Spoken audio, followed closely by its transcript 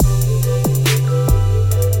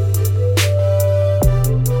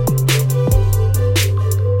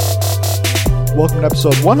Welcome to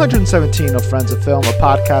episode 117 of Friends of Film, a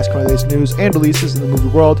podcast covering the latest news and releases in the movie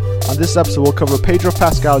world. On this episode, we'll cover Pedro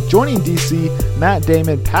Pascal joining DC, Matt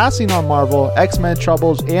Damon passing on Marvel, X-Men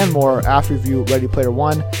troubles, and more after review Ready Player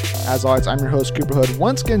One. As always, I'm your host, Cooper Hood,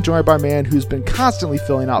 once again joined by a man who's been constantly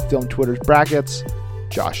filling out film Twitter's brackets,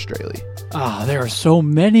 Josh Straley. There are so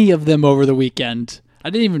many of them over the weekend. I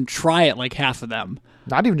didn't even try it like half of them.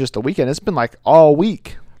 Not even just the weekend, it's been like all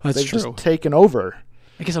week. That's They've true. just taken over.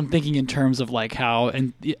 I guess I'm thinking in terms of like how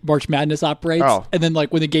and March Madness operates, and then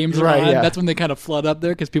like when the games are Right, on, yeah. that's when they kind of flood up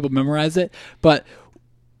there because people memorize it. But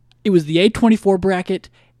it was the A24 bracket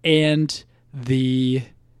and the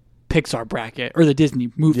Pixar bracket or the Disney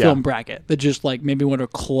film bracket that just like made me want to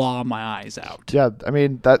claw my eyes out. Yeah, I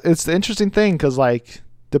mean that it's the interesting thing because like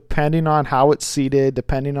depending on how it's seated,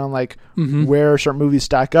 depending on like where certain movies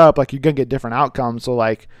stack up, like you're gonna get different outcomes. So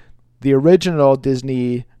like the original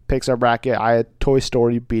Disney Pixar bracket, I had Toy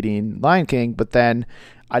Story beating Lion King, but then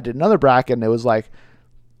I did another bracket and it was like,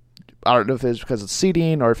 I don't know if it was because of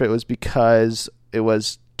seating or if it was because it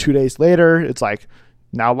was 2 days later. It's like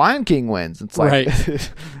now Lion King wins. It's like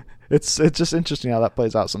it's just interesting how that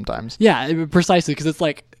plays out sometimes. Yeah, precisely, because it's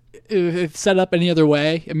like if set up any other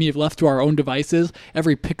way, I mean, if left to our own devices,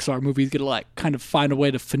 every Pixar movie is going to like kind of find a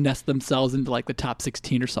way to finesse themselves into like the top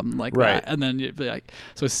 16 or something like that. And then you'd be like,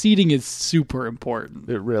 so seeding is super important.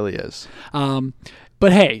 It really is.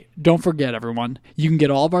 But hey, don't forget everyone, you can get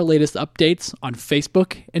all of our latest updates on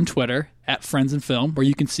Facebook and Twitter at Friends and Film, where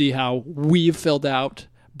you can see how we've filled out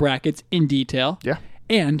brackets in detail. Yeah.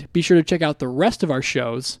 And be sure to check out the rest of our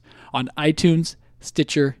shows on iTunes,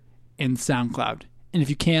 Stitcher, and SoundCloud. And if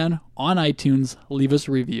you can, on iTunes, leave us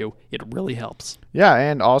a review. It really helps. Yeah,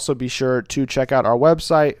 and also be sure to check out our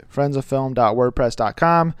website,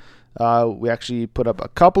 friendsoffilm.wordpress.com. We actually put up a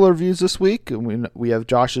couple of reviews this week. We have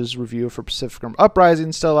Josh's review for Pacific Rim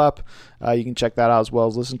Uprising still up. You can check that out as well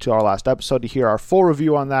as listen to our last episode to hear our full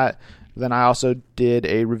review on that. Then I also did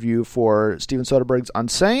a review for Steven Soderbergh's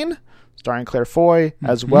Unsane, starring Claire Foy,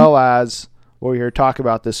 as well as what we're here to talk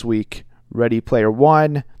about this week, Ready Player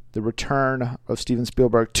One, the return of Steven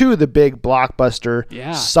Spielberg to the big blockbuster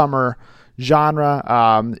summer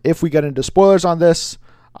genre. If we get into spoilers on this,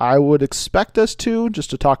 I would expect us to, just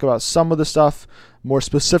to talk about some of the stuff more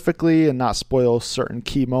specifically and not spoil certain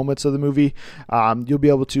key moments of the movie. You'll be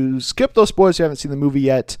able to skip those spoilers if you haven't seen the movie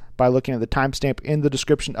yet by looking at the timestamp in the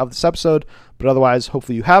description of this episode. But otherwise,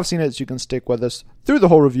 hopefully you have seen it so you can stick with us through the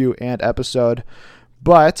whole review and episode.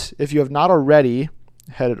 But if you have not already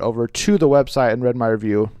headed over to the website and read my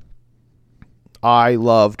review, I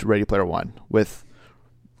loved Ready Player One with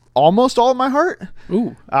almost all of my heart.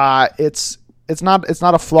 Ooh. It's not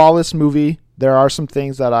a flawless movie. There are some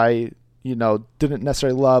things that I, didn't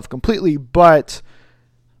necessarily love completely, but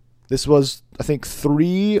this was, I think,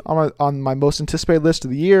 3 on my most anticipated list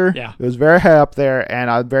of the year. Yeah. It was very high up there, and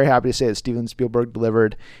I'm very happy to say that Steven Spielberg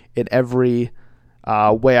delivered in every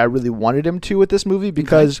way I really wanted him to with this movie,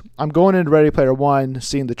 because I'm going into Ready Player One,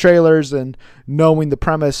 seeing the trailers and knowing the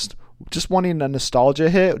premise, just wanting a nostalgia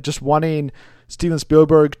hit, just wanting Steven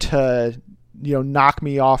Spielberg to, knock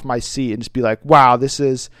me off my seat and just be like, wow, this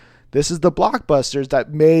is the blockbusters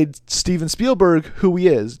that made Steven Spielberg who he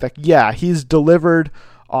is. Like, yeah, he's delivered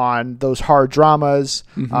on those hard dramas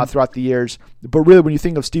throughout the years. But really, when you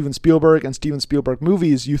think of Steven Spielberg and Steven Spielberg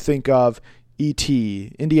movies, you think of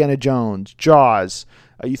E.T., Indiana Jones, Jaws.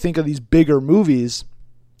 You think of these bigger movies,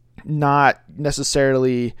 not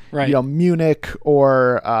necessarily Munich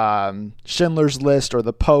or Schindler's List or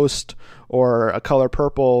The Post or A Color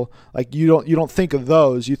Purple. Like you don't think of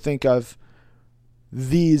those. You think of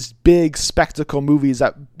these big spectacle movies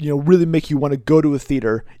that really make you want to go to a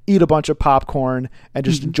theater, eat a bunch of popcorn, and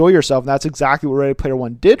just enjoy yourself. And that's exactly what Ready Player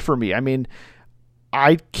One did for me. I mean,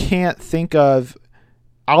 I can't think of.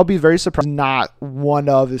 I'll be very surprised. Not one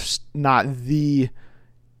of, if not the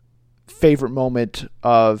favorite moment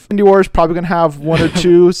of Infinity War is probably going to have 1 or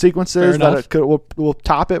 2 sequences that will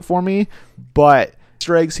top it for me, but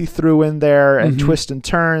Easter eggs he threw in there and twists and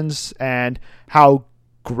turns and how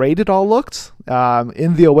great it all looked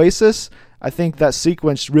in the Oasis. I think that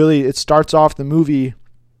sequence really, it starts off the movie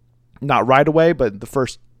not right away, but the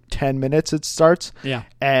first 10 minutes it starts. Yeah.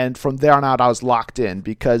 And from there on out, I was locked in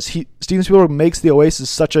because Steven Spielberg makes the Oasis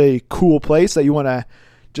such a cool place that you want to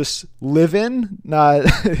just live in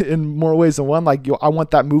more ways than one. Like I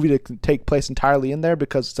want that movie to take place entirely in there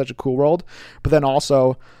because it's such a cool world. But then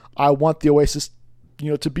also I want the Oasis,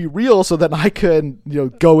 to be real so that I could,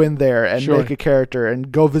 go in there and make a character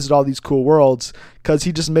and go visit all these cool worlds, because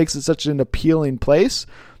he just makes it such an appealing place.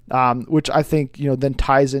 Which I think, then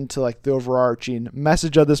ties into like the overarching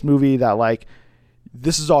message of this movie that like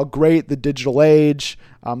this is all great, the digital age,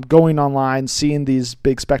 going online, seeing these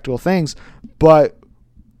big spectacle things, but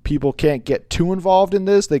people can't get too involved in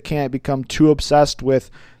this. They can't become too obsessed with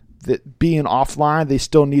being offline. They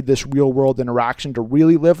still need this real world interaction to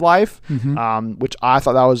really live life, which I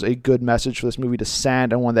thought that was a good message for this movie to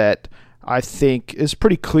send, and one that I think is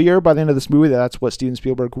pretty clear by the end of this movie that that's what Steven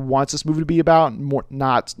Spielberg wants this movie to be about, more,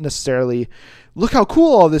 not necessarily, look how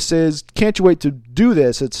cool all this is, can't you wait to do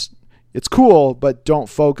this. It's cool, but don't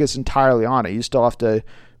focus entirely on it. You still have to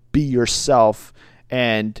be yourself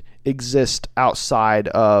and exist outside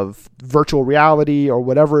of virtual reality or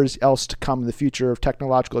whatever is else to come in the future of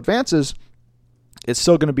technological advances. It's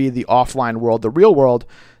still going to be the offline world, the real world,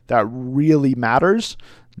 that really matters,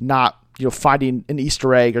 not finding an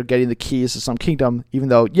Easter egg or getting the keys to some kingdom, even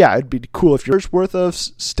though, yeah, it'd be cool if you're worth of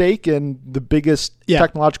stake in the biggest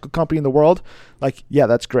technological company in the world. Like, yeah,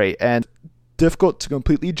 that's great. And difficult to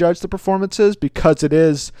completely judge the performances because it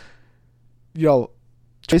is,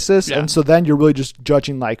 and so then you're really just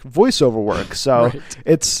judging like voiceover work. So right.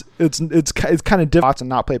 it's kind of difficult to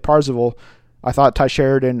not play Parzival. I thought Ty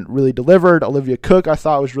Sheridan really delivered. Olivia Cooke I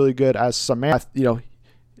thought was really good as Samantha.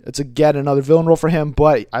 It's again another villain role for him,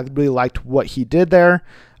 but I really liked what he did there.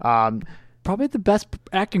 Probably the best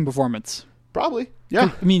acting performance. Probably,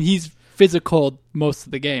 yeah. I mean, he's physical most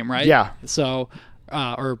of the game, right? Yeah. So,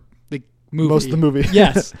 or the movie. Most of the movie.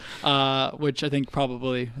 Yes. Which I think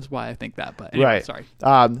probably is why I think that. But anyway, right. Sorry.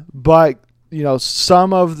 But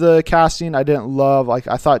some of the casting I didn't love. Like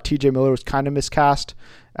I thought T.J. Miller was kind of miscast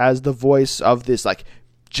as the voice of this like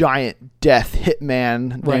giant death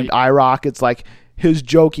hitman named IROC. It's like his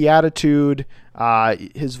jokey attitude,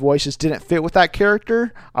 his voice just didn't fit with that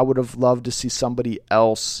character. I would have loved to see somebody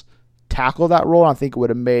else tackle that role. I think it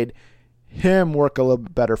would have made him work a little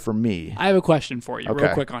bit better for me. I have a question for you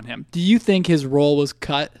real quick on him. Do you think his role was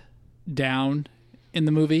cut down in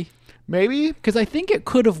the movie? Maybe. Because I think it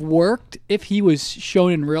could have worked if he was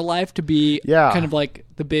shown in real life to be kind of like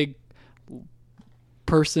the big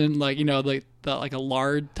person, like, like a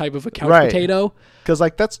lard type of a couch potato. Because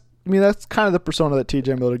that's kind of the persona that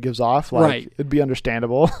T.J. Miller gives off. Like, it'd be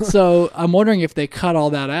understandable. So I'm wondering if they cut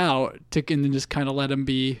all that out and then just kind of let him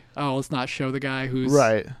be, let's not show the guy who's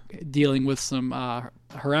dealing with some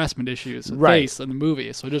harassment issues face in the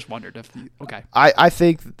movie. So I just wondered if, I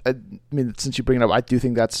think, since you bring it up, I do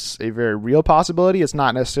think that's a very real possibility. It's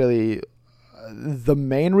not necessarily the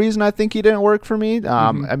main reason I think he didn't work for me.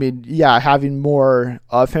 Having more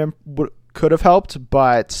of him could have helped,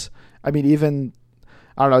 but even...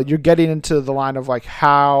 I don't know, you're getting into the line of like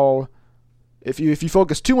how if you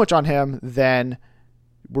focus too much on him, then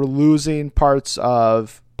we're losing parts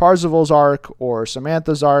of Parzival's arc or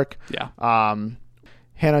Samantha's arc. Yeah.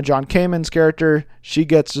 Hannah John Kamen's character, she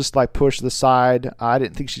gets just like pushed to the side. I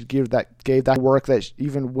didn't think she gave that work that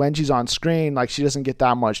even when she's on screen, like she doesn't get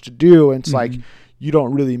that much to do. And it's like, you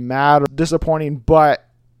don't really matter. Disappointing, but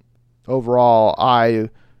overall, I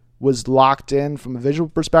was locked in from a visual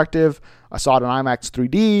perspective. I saw it in IMAX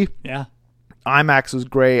 3D. Yeah. IMAX was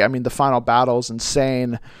great. The final battle is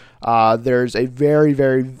insane. There's a very,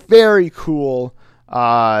 very, very cool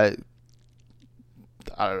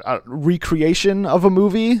recreation of a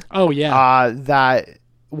movie. Oh, yeah. That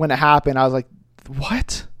when it happened, I was like,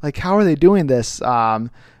 what? Like, how are they doing this?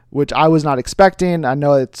 Which I was not expecting. I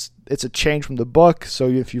know it's a change from the book. So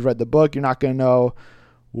if you've read the book, you're not going to know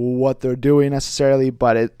what they're doing necessarily,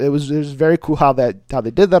 but it was very cool how they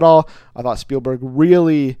did that all. I thought Spielberg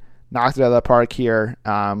really knocked it out of the park here,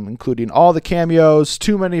 including all the cameos,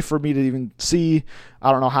 too many for me to even see.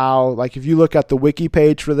 I don't know how, like if you look at the wiki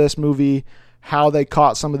page for this movie, how they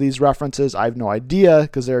caught some of these references, I have no idea,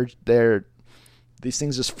 because these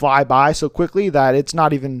things just fly by so quickly that that's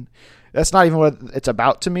not even what it's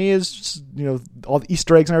about to me, is just, all the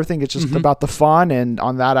Easter eggs and everything. It's just about the fun. And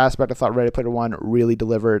on that aspect, I thought Ready Player One really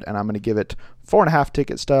delivered, and I'm going to give it 4.5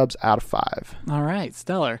 ticket stubs out of 5. All right.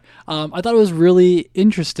 Stellar. I thought it was really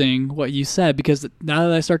interesting what you said, because now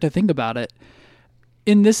that I start to think about it,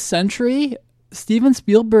 in this century, Steven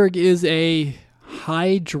Spielberg is a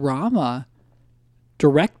high drama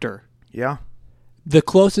director. Yeah. The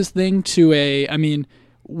closest thing to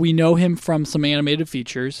we know him from some animated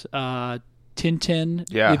features. Tintin.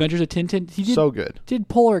 Yeah. The Adventures of Tintin. He did, so good. Did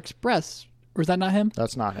Polar Express. Or is that not him?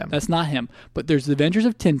 That's not him. That's not him. But there's The Adventures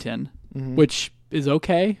of Tintin, which is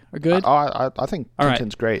okay or good. I think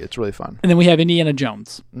Tintin's great. It's really fun. And then we have Indiana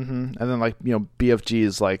Jones. And then BFG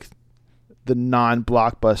is like the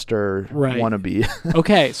non-blockbuster wannabe.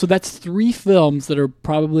 Okay, so that's 3 films that are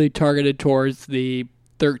probably targeted towards the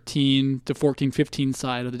 13 to 14, 15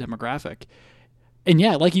 side of the demographic. And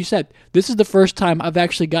yeah, like you said, this is the first time I've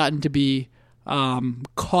actually gotten to be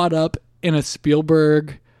caught up in a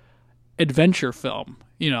Spielberg adventure film,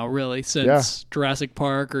 really, since Jurassic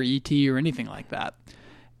Park or E.T. or anything like that.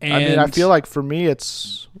 And I mean, I feel like for me,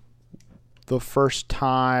 it's the first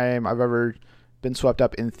time I've ever been swept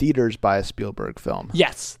up in theaters by a Spielberg film.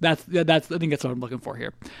 Yes, that's I think that's what I'm looking for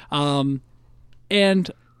here.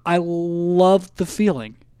 And I love the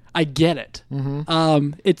feeling. I get it.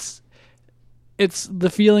 Mm-hmm. It's the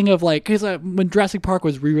feeling of like, because when Jurassic Park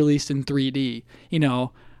was re-released in 3D,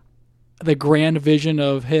 the grand vision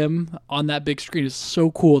of him on that big screen is so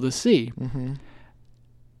cool to see. Mm-hmm.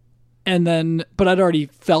 And then, but I'd already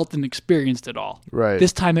felt and experienced it all. Right.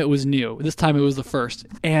 This time it was new. This time it was the first.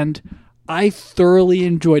 And I thoroughly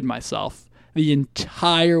enjoyed myself the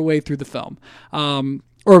entire way through the film.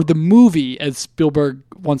 Or the movie, as Spielberg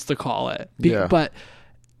wants to call it. But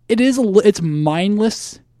it's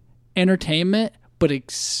mindless entertainment, but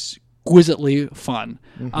exquisitely fun.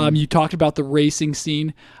 Mm-hmm. You talked about the racing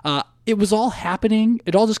scene. It was all happening.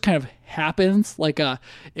 It all just kind of happens like a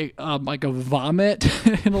vomit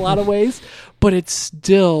in a lot of ways, but it's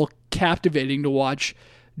still captivating to watch.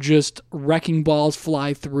 Just wrecking balls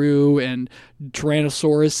fly through, and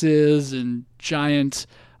Tyrannosauruses and giant.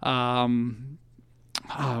 I'm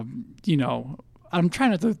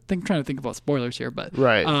trying to think about spoilers here, but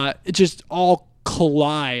it just all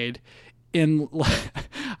collide in,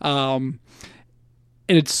 and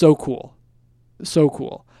it's so cool.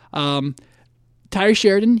 Tyler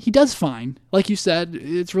Sheridan, he does fine. Like you said,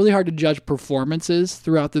 it's really hard to judge performances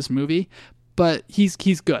throughout this movie, but he's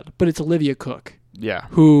good. But it's Olivia Cooke,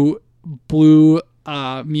 who blew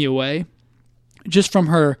me away, just from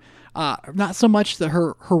her. Not so much that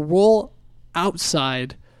her role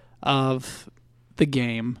outside of the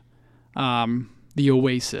game, the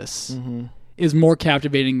Oasis, is more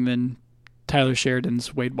captivating than Tyler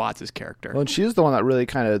Sheridan's Wade Watts' character. Well, and she's the one that really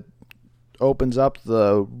kind of opens up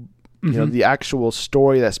the the actual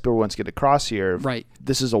story that Spielberg wants to get across here. Right.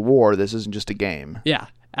 This is a war. This isn't just a game. Yeah,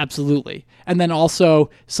 absolutely. And then also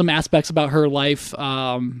some aspects about her life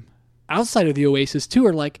outside of the Oasis too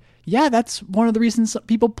are like, yeah, that's one of the reasons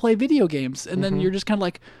people play video games. And then you're just kind of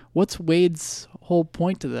like, what's Wade's whole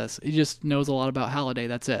point to this? He just knows a lot about Halliday.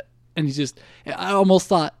 That's it. And I almost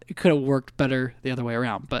thought it could have worked better the other way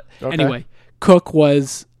around. But anyway, Cook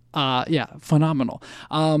was, phenomenal.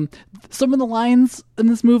 Some of the lines in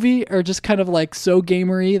this movie are just kind of like so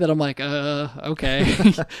gamery that I'm like,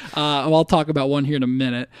 okay. I'll talk about one here in a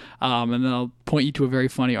minute, and then I'll point you to a very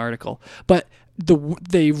funny article. But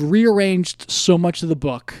they rearranged so much of the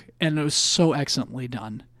book, and it was so excellently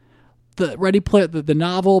done. The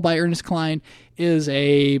novel by Ernest Cline is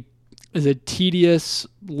a tedious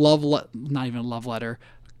not even a love letter,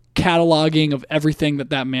 cataloging of everything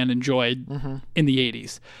that man enjoyed in the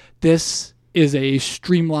 80s. This is a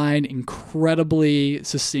streamlined, incredibly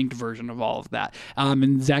succinct version of all of that.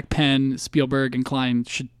 And Zach Penn, Spielberg, and Cline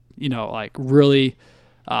should, really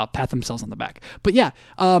pat themselves on the back. But yeah,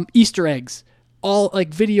 Easter eggs, all like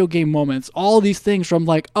video game moments, all these things from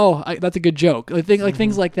like, that's a good joke.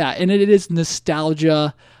 Things like that. And it is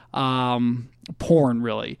nostalgia porn,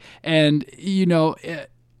 really. And,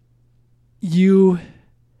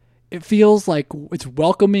 it feels like it's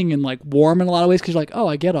welcoming and like warm in a lot of ways because you're like,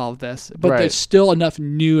 I get all of this. But there's still enough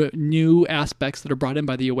new aspects that are brought in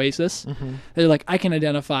by the Oasis. They're like, I can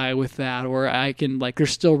identify with that, or I can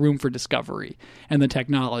there's still room for discovery and the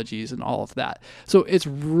technologies and all of that. So it's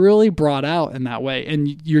really brought out in that way.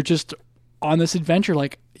 And you're just on this adventure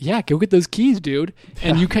like, yeah, go get those keys, dude.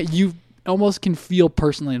 And you almost can feel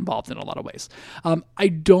personally involved in a lot of ways. I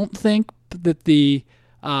don't think that the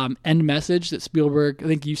end message that Spielberg, I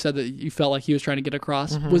think you said that you felt like he was trying to get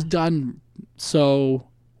across, was done so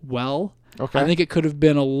well. Okay. I think it could have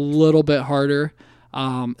been a little bit harder,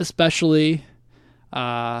 especially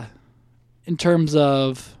in terms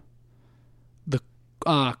of the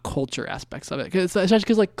culture aspects of it. Especially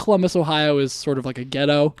because like Columbus, Ohio is sort of like a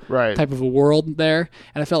ghetto type of a world there,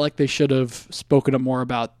 and I felt like they should have spoken up more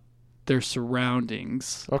about their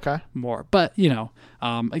surroundings more. But,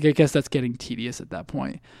 I guess that's getting tedious at that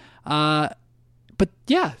point. But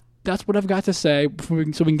yeah, that's what I've got to say so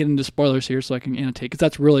we can get into spoilers here so I can annotate, because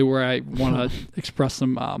that's really where I want to express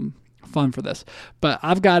some fun for this. But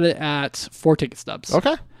I've got it at 4 ticket stubs.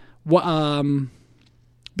 Okay. But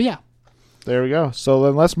yeah. There we go. So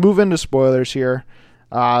then let's move into spoilers here.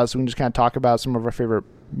 So we can just kind of talk about some of our favorite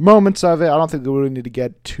moments of it. I don't think we really need to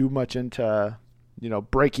get too much into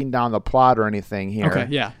breaking down the plot or anything here. Okay,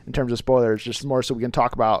 yeah. In terms of spoilers, just more so we can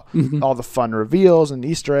talk about all the fun reveals and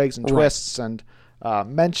Easter eggs and twists and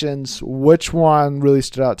mentions. Which one really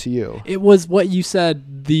stood out to you? It was what you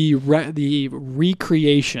said, the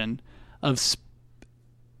recreation of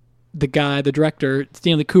the director,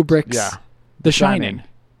 Stanley Kubrick's The Shining.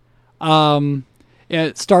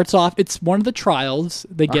 It starts off, it's one of the trials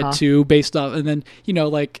they get to based off, and then,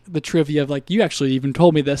 like the trivia of like, you actually even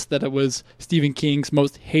told me this, that it was Stephen King's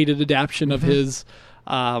most hated adaptation of his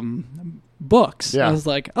books. Yeah. I was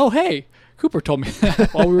like, oh, hey, Cooper told me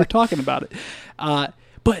that while we were talking about it.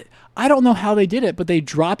 But I don't know how they did it, but they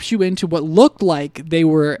dropped you into what looked like they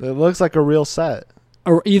were... It looks like a real set.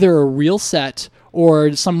 Or either a real set or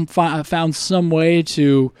found some way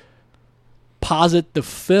to posit the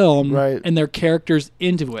film and their characters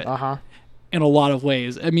into it in a lot of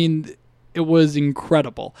ways. I mean, it was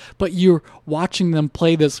incredible. But you're watching them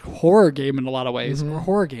play this horror game in a lot of ways, or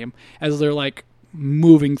horror game, as they're like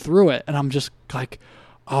moving through it. And I'm just like,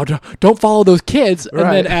 oh, don't follow those kids. And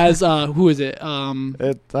then as, who is it?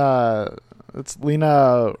 It's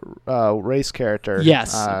Lena Raice's character.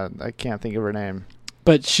 Yes. I can't think of her name.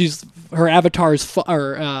 But her avatar is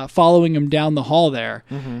following him down the hall there.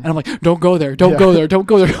 And I'm like, don't go there. Don't go there. Don't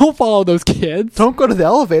go there. Don't follow those kids. Don't go to the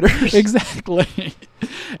elevators. Exactly.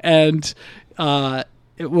 And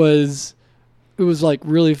it was like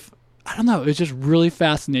really, I don't know. It was just really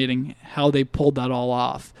fascinating how they pulled that all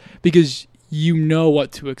off, because you know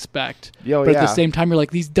what to expect. But at the same time, you're like,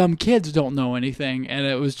 these dumb kids don't know anything. And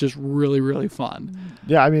it was just really, really fun.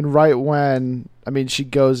 Yeah, I mean, when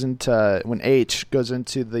H goes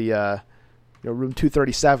into the room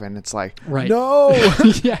 237, it's like, no,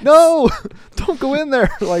 no, don't go in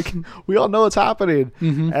there. Like, we all know what's happening.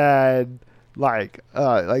 And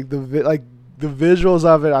the visuals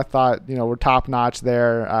of it, I thought, were top notch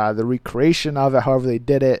there. The recreation of it, however they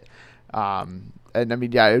did it. And I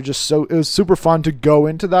mean, yeah, it was super fun to go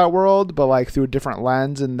into that world, but like through a different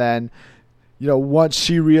lens. And then, once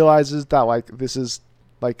she realizes that like this is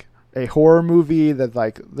like a horror movie, that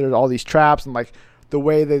like there's all these traps, and like the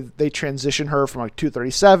way they transition her from like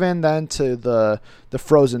 237 then to the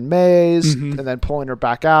frozen maze, and then pulling her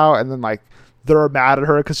back out, and then like they're mad at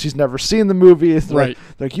her because she's never seen the movie. It's like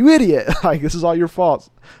you idiot, like this is all your fault.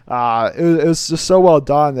 It was just so well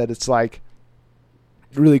done that it's like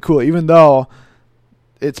really cool, even though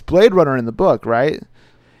it's Blade Runner in the book, right?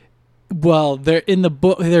 Well, in the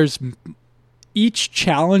book, there's each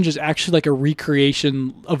challenge is actually like a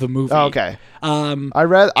recreation of the movie. Oh, okay. I'd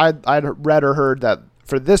read or heard that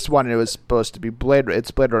for this one it was supposed to be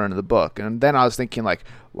it's Blade Runner in the book, and then I was thinking like,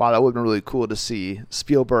 wow, that would have been really cool to see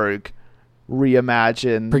Spielberg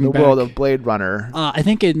reimagine the world of Blade Runner. I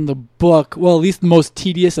think in the book, well, at least the most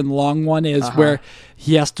tedious and long one is where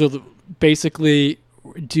he has to basically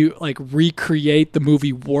do like recreate the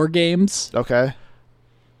movie War Games. Okay.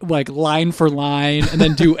 Like line for line, and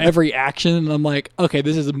then do every action. And I'm like, okay,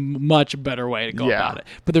 this is a much better way to go about it.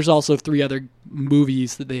 But there's also 3 other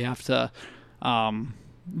movies that they have to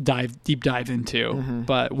deep dive into.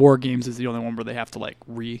 But War Games is the only one where they have to like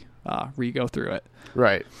go through it.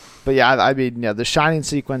 Right. But yeah, I mean, the Shining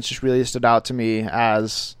sequence just really stood out to me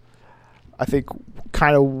as, I think,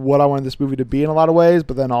 kind of what I wanted this movie to be in a lot of ways.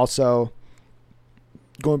 But then also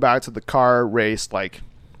going back to the car race, like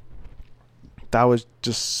that was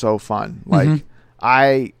just so fun. Like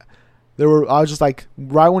I was just like,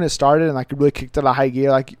 right when it started and like it really kicked it a high gear,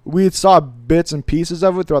 like we saw bits and pieces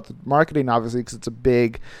of it throughout the marketing, obviously, because it's a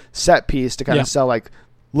big set piece to kind of sell, like,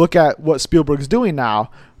 look at what Spielberg's doing now.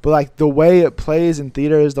 But like the way it plays in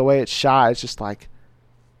theaters, the way it's shot, it's just like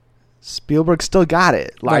Spielberg still got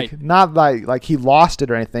it. Like not like he lost it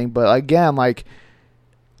or anything, but again, like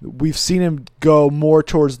we've seen him go more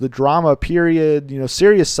towards the drama period,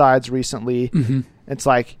 serious sides recently. It's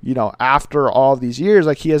like, after all these years,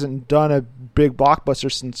 like he hasn't done a big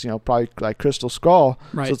blockbuster since, probably like Crystal Skull.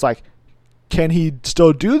 So it's like, can he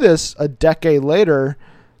still do this a decade later?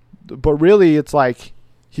 But really it's like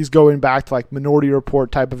he's going back to like Minority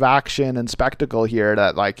Report type of action and spectacle here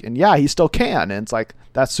that like, and yeah, he still can. And it's like,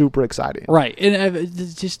 that's super exciting. Right. And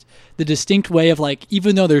it's just the distinct way of like,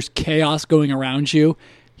 even though there's chaos going around you,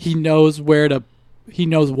 he knows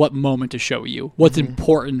what moment to show you, what's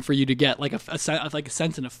important for you to get like a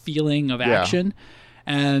sense and a feeling of action.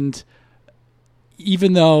 And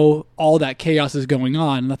even though all that chaos is going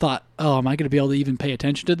on, and I thought, oh, am I going to be able to even pay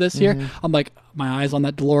attention to this here? I'm like, my eyes on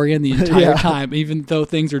that DeLorean the entire time, even though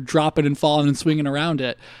things are dropping and falling and swinging around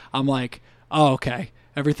it. I'm like, oh, okay.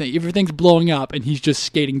 Everything's blowing up, and he's just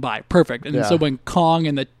skating by. Perfect. And so when Kong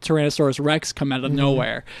and the Tyrannosaurus Rex come out of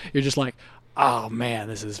nowhere, you're just like, oh man,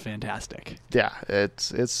 this is fantastic. Yeah, it's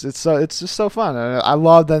just so fun. And I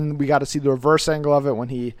love then we got to see the reverse angle of it when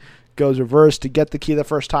he goes reverse to get the key the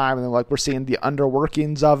first time, and then like we're seeing the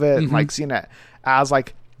underworkings of it, and like seeing it as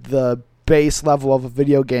like the base level of a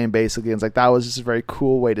video game, basically. And it's like that was just a very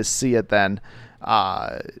cool way to see it then,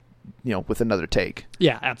 with another take.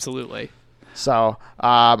 Yeah, absolutely. So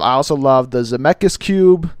I also love the Zemeckis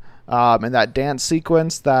cube and that dance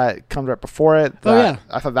sequence that comes right before it. I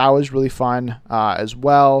thought that was really fun as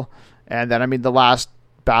well. And then, the last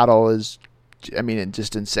battle is,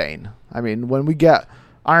 just insane. When we get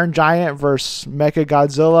Iron Giant versus Mecha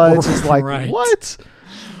Godzilla, it's just like, right. What?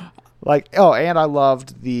 And I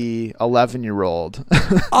loved the 11-year-old.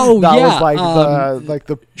 Oh, that yeah. was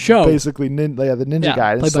the show. Basically, the ninja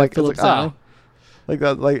guy. Played by Philip Zhao.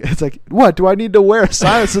 It's like, what? Do I need to wear a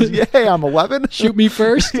sign that says, "Yay, I'm 11"? Shoot me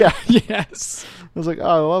first. Yeah. Yes. I was like, oh,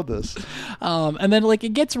 I love this. And then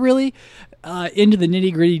it gets really into the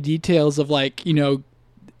nitty gritty details of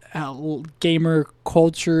how gamer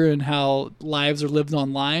culture and how lives are lived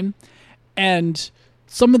online, and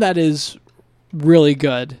some of that is really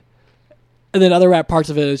good, and then other parts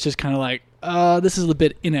of it is just kind of like, this is a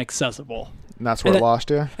bit inaccessible. And that's where it lost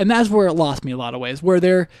you? And that's where it lost me a lot of ways, where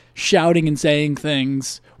they're shouting and saying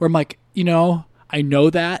things where I'm like, I know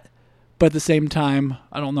that, but at the same time,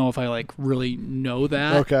 I don't know if I really know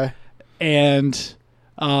that. Okay. And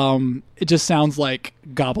it just sounds like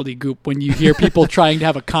gobbledygook when you hear people trying to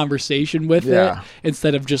have a conversation with it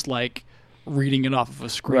instead of just reading it off of a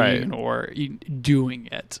screen or doing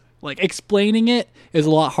it. Explaining it is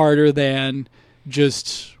a lot harder than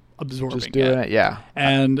just absorbing just doing it. Yeah.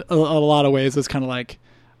 And a lot of ways it's kind of like,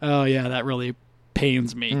 oh yeah, that really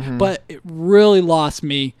pains me. But it really lost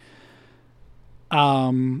me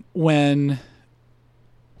when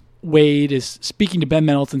Wade is speaking to Ben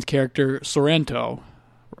Mendelsohn's character Sorrento.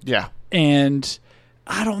 Yeah. And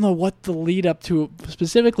I don't know what the lead up to it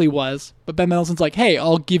specifically was, but Ben Mendelsohn's like, hey,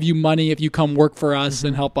 I'll give you money if you come work for us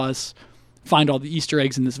and help us find all the Easter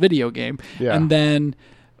eggs in this video game. Yeah. And then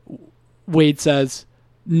Wade says,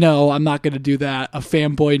 no, I'm not going to do that. A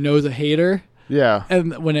fanboy knows a hater. Yeah.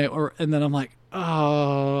 And then I'm like,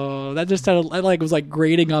 oh, that just sounded was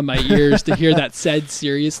grating on my ears to hear that said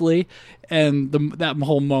seriously. And that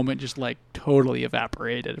whole moment just totally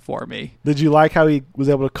evaporated for me. Did you like how he was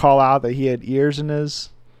able to call out that he had ears in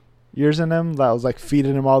him that was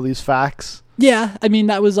feeding him all these facts? Yeah,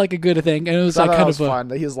 that was a good thing, and it was kind of fun.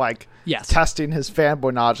 That he was yes, testing his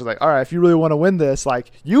fanboy knowledge. All right, if you really want to win this,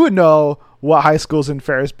 you would know what high school's in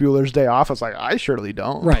Ferris Bueller's Day Off. I was like, I surely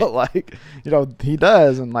don't, right? But he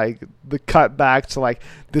does, and the cut back to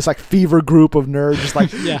this fever group of nerds, just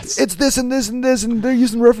yes, it's this and this and this, and they're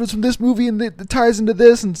using reference from this movie, and it ties into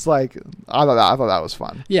this, and it's I thought that was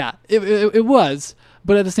fun. Yeah, it was,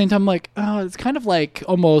 but at the same time, it's kind of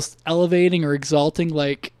almost elevating or exalting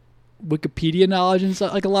Wikipedia knowledge in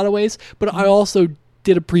a lot of ways, but I also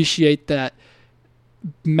did appreciate that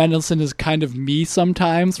Mendelsohn is kind of me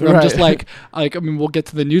sometimes, where I'm just we'll get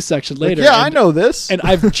to the news section later. I know this, and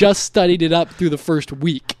I've just studied it up through the first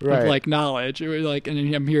week right. of knowledge,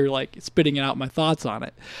 and I'm here spitting out my thoughts on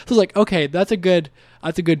it. So it's okay, that's a good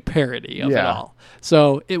parody of it all.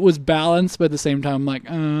 So it was balanced, but at the same time, I'm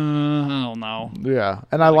I don't know. Yeah,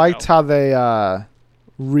 and I liked how they how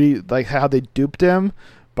they duped him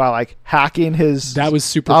by hacking his. That was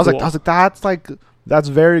super. I was cool. That's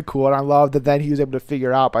very cool, and I love that then he was able to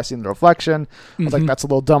figure out by seeing the reflection. I was that's a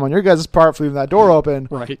little dumb on your guys' part for leaving that door open.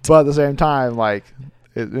 Right. But at the same time,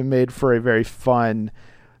 it made for a very fun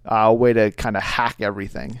way to kind of hack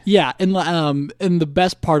everything. Yeah, and the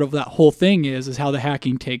best part of that whole thing is how the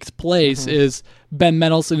hacking takes place. Is Ben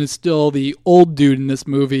Mendelsohn is still the old dude in this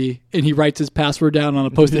movie, and he writes his password down on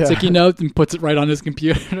a post-it sticky note and puts it right on his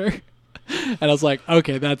computer. And I was like,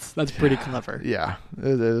 okay, that's pretty clever. Yeah,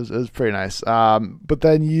 it was pretty nice. But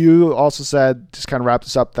then you also said, just kind of wrap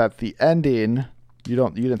this up, that the ending, you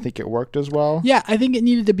didn't think it worked as well? Yeah, I think it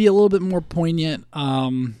needed to be a little bit more poignant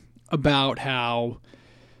about how,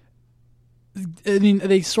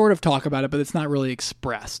 they sort of talk about it, but it's not really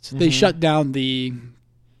expressed. They shut down the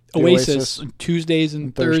Oasis on Tuesdays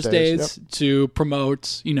and Thursdays to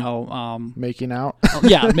promote, making out.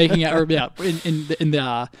 Making out, or in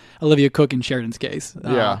the Olivia Cook and Sheridan's case.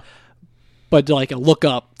 But a look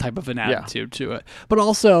up type of an attitude to it. But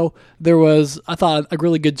also there was, I thought, a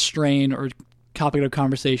really good strain or topic of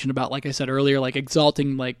conversation about, like I said earlier,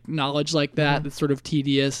 exalting knowledge like that. That's sort of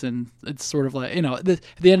tedious, and it's sort of at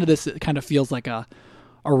the end of this, it kind of feels like a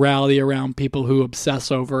rally around people who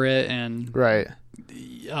obsess over it and right.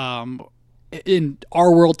 In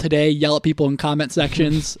our world today, yell at people in comment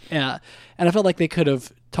sections, and I felt like they could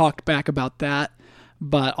have talked back about that,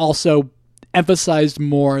 but also emphasized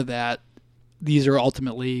more that these are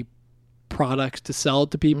ultimately product to sell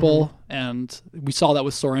to people, and we saw that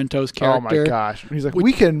with Sorrento's character. Oh my gosh, he's like,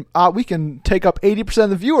 we can take up 80% of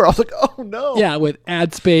the viewer. I was like, oh no. Yeah, with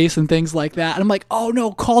ad space and things like that. And I'm like, oh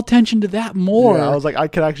no, call attention to that more. Yeah, I was like, I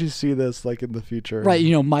could actually see this like in the future, right?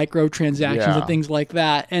 Microtransactions and things like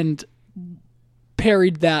that, and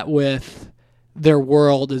parried that with their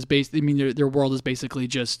world is their world is basically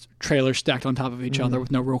just trailers stacked on top of each other with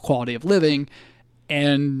no real quality of living,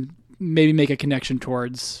 and maybe make a connection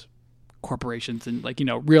towards corporations and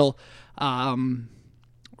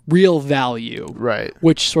real value, right?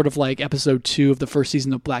 Which sort of like episode 2 of the first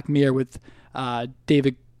season of Black Mirror with Daniel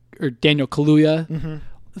Kaluuya,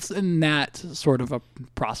 and that sort of a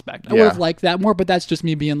prospect. I would have liked that more, but that's just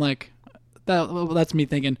me being like, that's me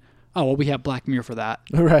thinking, oh well, we have Black Mirror for that.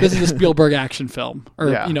 Right. This is a Spielberg action film or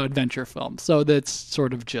adventure film, so that's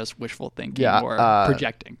sort of just wishful thinking or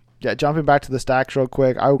projecting. Yeah, jumping back to the stacks real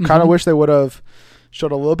quick, I kind of wish they would have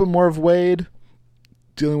showed a little bit more of Wade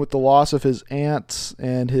dealing with the loss of his aunt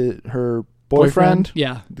and her boyfriend.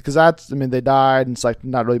 Yeah. Because they died and it's like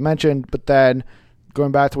not really mentioned, but then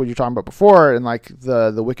going back to what you're talking about before and like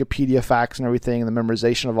the Wikipedia facts and everything and the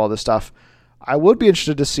memorization of all this stuff, I would be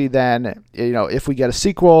interested to see then, if we get a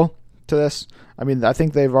sequel to this. I mean, I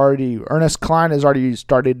think Ernest Cline has already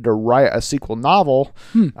started to write a sequel novel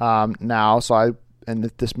now, and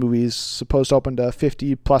if this movie is supposed to open to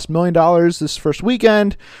 $50+ million this first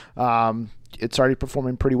weekend, it's already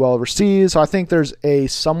performing pretty well overseas. So I think there's a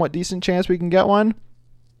somewhat decent chance we can get one,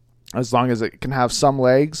 as long as it can have some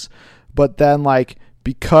legs. But then,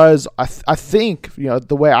 because I think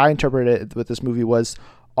the way I interpreted it with this movie was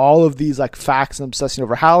all of these facts and obsessing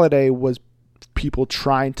over Halliday was people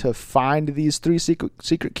trying to find these 3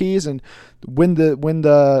 secret keys and win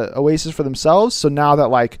the Oasis for themselves. So now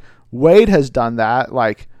that Wade has done that,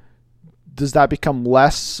 does that become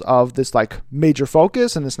less of this major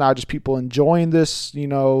focus, and it's now just people enjoying this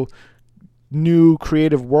new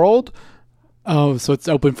creative world? Oh, so it's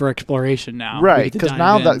open for exploration now, right? Because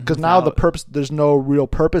now the purpose, there's no real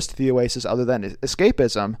purpose to the Oasis other than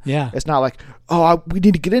escapism. Yeah, it's not like, we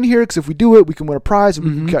need to get in here because if we do it, we can win a prize and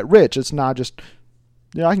we can get rich. It's not just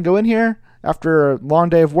I can go in here after a long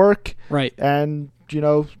day of work, right, and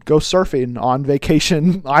go surfing on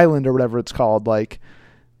Vacation Island or whatever it's called.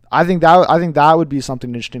 I think that would be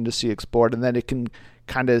something interesting to see explored, and then it can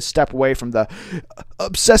kind of step away from the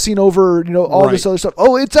obsessing over all this other stuff.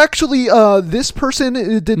 Oh, it's actually this person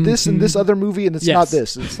did this in this other movie, and it's not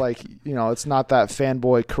this. It's it's not that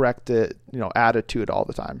fanboy corrected attitude all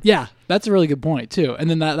the time. Yeah, that's a really good point too. And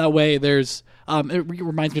then that way there's it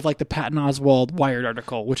reminds me of the Patton Oswalt Wired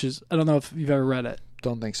article, which is, I don't know if you've ever read it.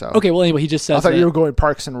 Don't think so. Okay, well, anyway, he just says I thought you were going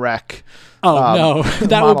Parks and Rec. Oh, no.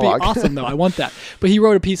 That would be monologue. awesome, though. I want that. But he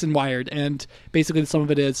wrote a piece in Wired, and basically some of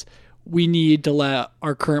it is we need to let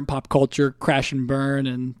our current pop culture crash and burn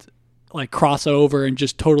and cross over and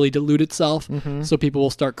just totally dilute itself so people will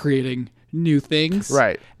start creating new things.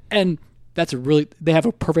 Right. And that's they have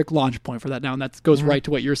a perfect launch point for that now, and that goes right to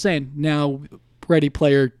what you're saying. Now, Ready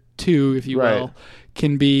Player 2, if you will,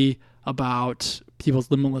 can be about people's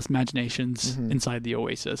limitless imaginations inside the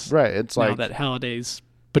Oasis. Right. It's now that Halliday's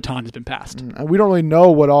baton has been passed. And we don't really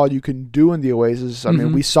know what all you can do in the Oasis. I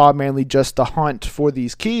mean, we saw mainly just the hunt for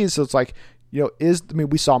these keys. So it's we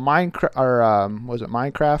saw Minecraft, or was it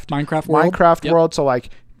Minecraft? Minecraft World. Minecraft World.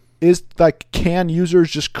 So can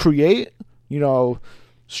users just create,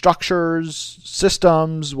 structures,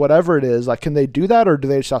 systems, whatever it is? Can they do that, or do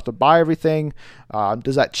they just have to buy everything?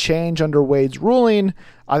 Does that change under Wade's ruling?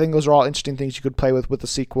 I think those are all interesting things you could play with the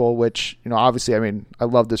sequel, which, obviously, I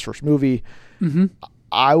love this first movie.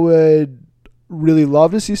 I would really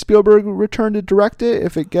love to see Spielberg return to direct it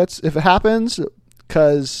if it happens,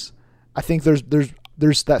 because I think there's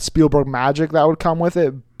that Spielberg magic that would come with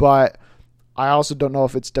it, but I also don't know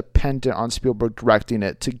if it's dependent on Spielberg directing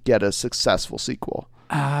it to get a successful sequel.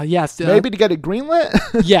 Yes. Maybe to get it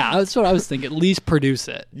greenlit? Yeah, that's what I was thinking. At least produce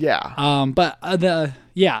it. Yeah. And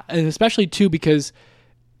especially too because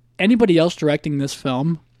anybody else directing this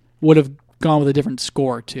film would have gone with a different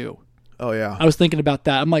score too. Oh yeah. I was thinking about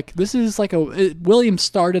that. I'm like, this is Williams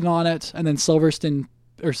started on it, and then Silvestri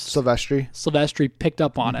picked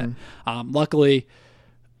up on it. Luckily,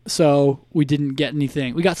 so we didn't get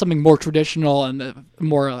anything. We got something more traditional and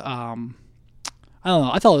more. I don't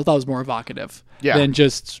know. I thought it was more evocative than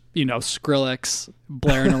just Skrillex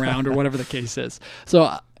blaring around or whatever the case is.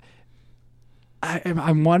 So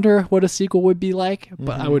I wonder what a sequel would be like,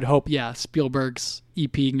 but I would hope Spielberg's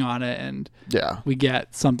EPing on it, and we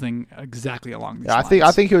get something exactly along these lines.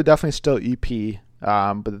 I think he would definitely still EP,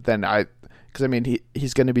 but then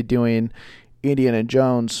he's going to be doing Indiana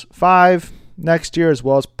Jones 5 next year, as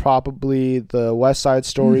well as probably the West Side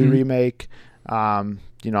Story remake. I'm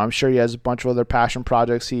sure he has a bunch of other passion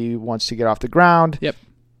projects he wants to get off the ground. Yep.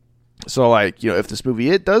 So, if this movie,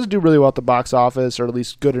 it does do really well at the box office, or at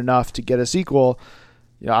least good enough to get a sequel,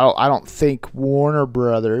 I don't think Warner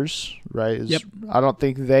Brothers, right? I don't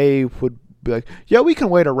think they would be like, yeah, we can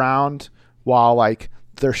wait around while,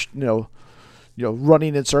 they're,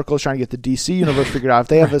 running in circles trying to get the DC universe figured out. If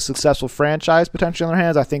they have a successful franchise potentially on their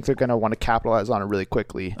hands, I think they're going to want to capitalize on it really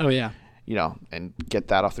quickly. Oh, yeah. And get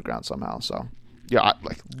that off the ground somehow. So, yeah,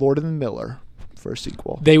 Lord and Miller for a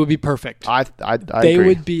sequel. They would be perfect. I they agree.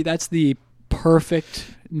 would be. That's the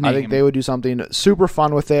perfect name. I think they would do something super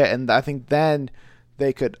fun with it, and I think then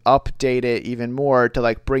they could update it even more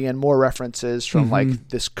to bring in more references from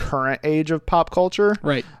this current age of pop culture.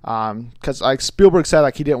 Right. Because Spielberg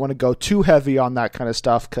said he didn't want to go too heavy on that kind of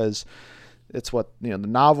stuff because it's what the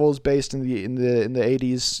novel is based in the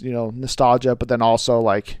 80s nostalgia, but then also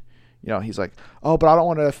he's like, oh, but I don't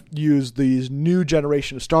want to use these new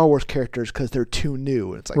generation of Star Wars characters because they're too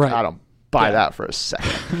new. And it's right. I don't buy that for a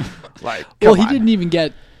second. He didn't even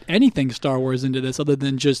get anything Star Wars into this other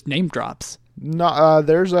than just name drops. No,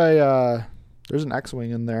 there's an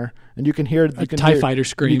X-wing in there, and you can hear TIE fighter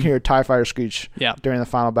scream. You can hear a TIE fighter screech during the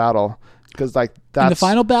final battle because that's in the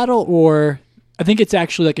final battle, or I think it's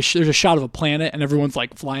actually there's a shot of a planet and everyone's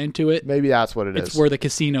flying to it. Maybe that's what it is. It's where the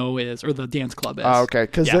casino is or the dance club is. Oh, okay.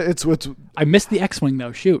 Because it's I missed the X-wing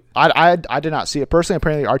though. Shoot. I did not see it personally.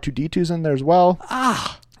 Apparently R2-D2's in there as well.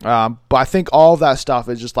 But I think all of that stuff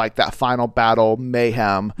is just that final battle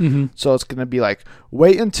mayhem. Mm-hmm. So it's going to be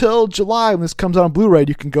wait until July when this comes out on Blu-ray.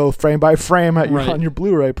 You can go frame by frame on your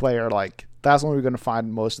Blu-ray player. That's when we're going to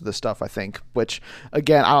find most of this stuff, I think. Which,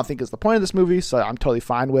 again, I don't think is the point of this movie. So I'm totally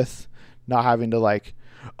fine with not having to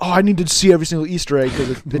I need to see every single Easter egg because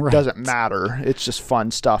it right. doesn't matter. It's just fun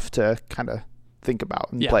stuff to kind of think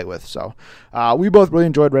about and play with. So we both really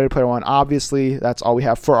enjoyed Ready Player One. Obviously, that's all we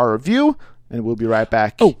have for our review. And we'll be right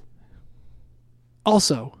back. Oh,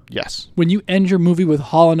 also, yes, when you end your movie with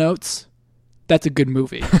Hall & Oates, that's a good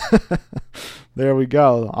movie. There we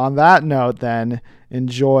go. On that note, then,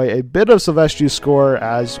 enjoy a bit of Silvestri's score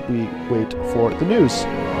as we wait for the news.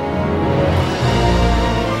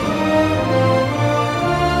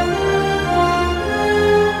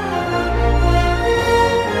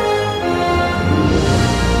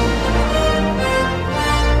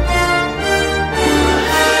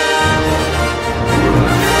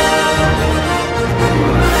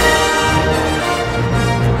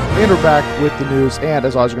 And we're back with the news, and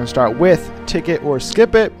as always, we're going to start with Ticket or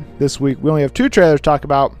Skip It. This week, we only have 2 trailers to talk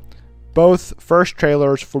about, both first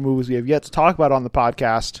trailers for movies we have yet to talk about on the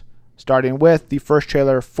podcast, starting with the first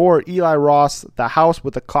trailer for Eli Roth's The House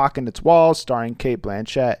with a Clock in Its Walls, starring Cate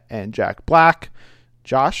Blanchett and Jack Black.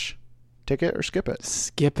 Josh, Ticket or Skip It?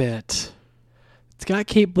 Skip it. It's got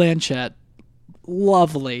Cate Blanchett.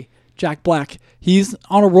 Lovely. Jack Black, he's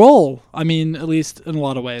on a roll. I mean, at least in a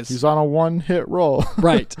lot of ways. He's on a one-hit roll.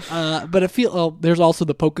 Right. But I feel there's also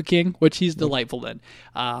the Polka King, which he's delightful in.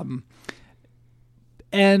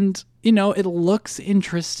 And, it looks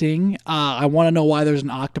interesting. I want to know why there's an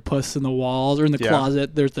octopus in the walls or in the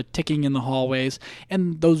closet. There's the ticking in the hallways.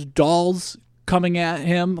 And those dolls coming at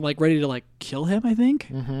him, ready to, kill him, I think.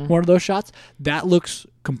 Mm-hmm. One of those shots. That looks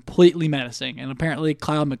completely menacing. And apparently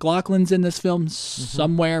Kyle MacLachlan's in this film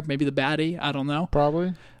somewhere. Maybe the baddie. I don't know.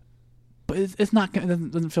 Probably. But it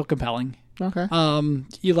doesn't feel compelling. Okay.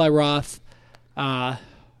 Eli Roth,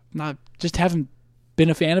 haven't been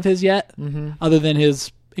a fan of his yet, other than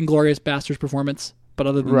his Inglourious Basterds performance. But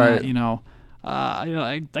other than that,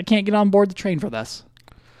 I can't get on board the train for this.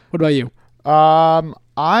 What about you?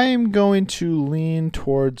 I'm going to lean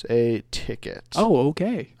towards a Ticket. Oh,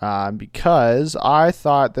 okay. Because I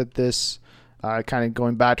thought that this, kind of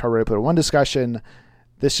going back to our Ready Player One discussion,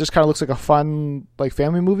 this just kind of looks like a fun,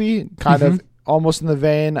 family movie, kind of almost in the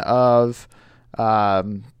vein of,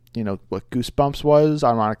 what Goosebumps was,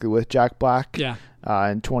 ironically with Jack Black. Yeah.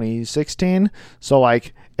 In 2016. So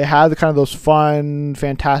it had the kind of those fun,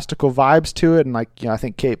 fantastical vibes to it, and I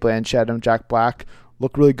think Cate Blanchett and Jack Black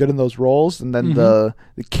look really good in those roles. And then the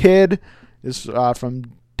kid is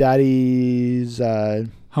from Daddy's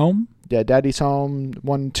Home. Yeah, Daddy's Home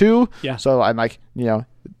 1 and 2. Yeah. So I'm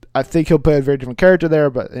I think he'll play a very different character there,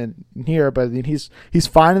 but he's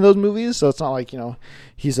fine in those movies. So it's not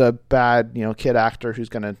he's a bad kid actor who's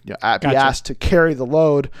gonna be asked to carry the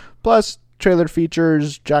load. Plus, trailer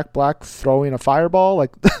features Jack Black throwing a fireball.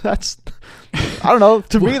 That's I don't know.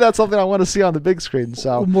 To me, that's something I want to see on the big screen.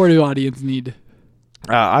 So what more do audience need?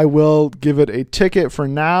 I will give it a Ticket for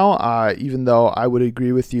now, even though I would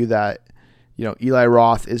agree with you that, Eli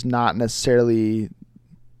Roth is not necessarily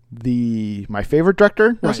my favorite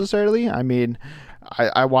director necessarily. Right. I mean,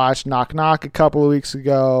 I watched Knock Knock a couple of weeks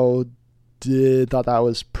ago. Thought that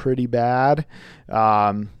was pretty bad.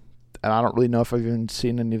 And I don't really know if I've even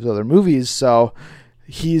seen any of his other movies. So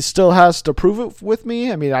he still has to prove it with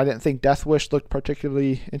me. I mean, I didn't think Death Wish looked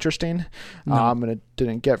particularly interesting. No. And it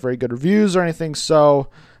didn't get very good reviews or anything. So,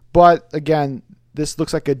 but again, this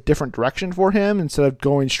looks like a different direction for him. Instead of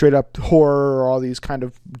going straight up horror or all these kind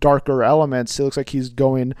of darker elements, it looks like he's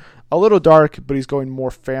going a little dark, but he's going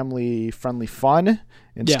more family-friendly fun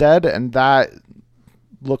instead. Yeah. And that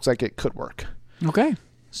looks like it could work. Okay.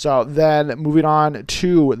 So then moving on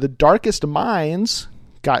to The Darkest Minds,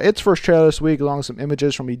 got its first trailer this week along with some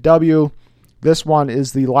images from EW. This one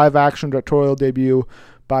is the live-action directorial debut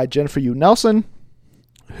by Jennifer Yu Nelson,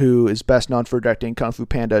 who is best known for directing Kung Fu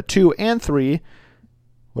Panda 2 and 3.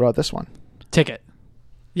 What about this one? Ticket.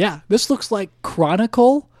 Yeah, this looks like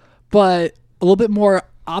Chronicle, but a little bit more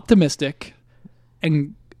optimistic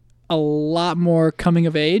and a lot more coming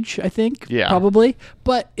of age, I think, probably.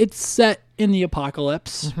 But it's set in the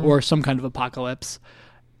apocalypse or some kind of apocalypse.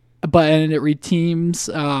 And it reteams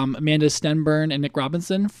Amanda Stenberg and Nick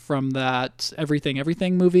Robinson from that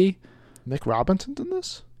Everything movie. Nick Robinson's in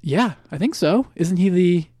this? Yeah, I think so. Isn't he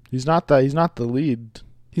the... He's not the lead.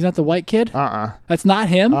 He's not the white kid? Uh-uh. That's not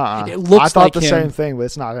him? Uh-uh. It looks like him. I thought the same thing, but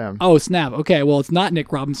it's not him. Oh, snap. Okay, well, it's not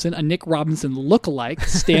Nick Robinson. A Nick Robinson look-alike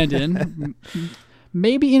stand-in.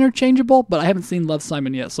 Maybe interchangeable, but I haven't seen Love,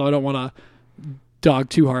 Simon yet, so I don't want to dog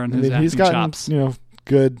too hard on his acting he's gotten, chops.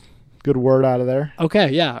 Good word out of there.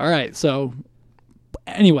 Okay, yeah, all right. So,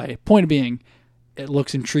 anyway, point being, it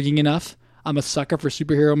looks intriguing enough. I'm a sucker for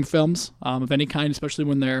superhero films of any kind, especially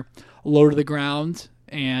when they're low to the ground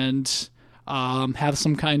and have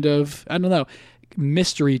some kind of, I don't know,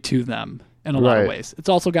 mystery to them in a lot of ways. It's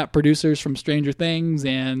also got producers from Stranger Things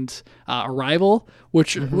and Arrival,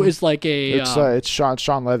 which is like a... It's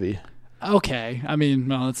Sean Levy. Okay. I mean,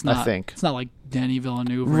 well, it's not... I think. It's not like Denny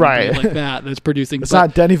Villeneuve or anything like that that's producing... It's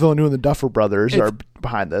not Denny Villeneuve and the Duffer Brothers are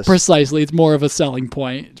behind this. Precisely. It's more of a selling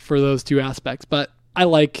point for those two aspects. But I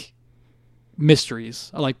like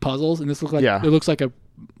mysteries. I like puzzles, and this looks like it looks like a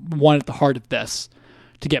one at the heart of this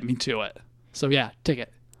to get me to it. So yeah,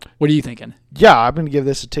 ticket. What are you thinking? Yeah, I'm going to give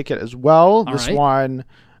this a ticket as well. All this right. one,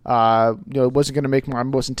 it wasn't going to make my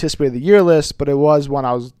most anticipated of the year list, but it was one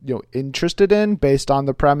I was interested in based on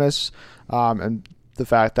the premise and the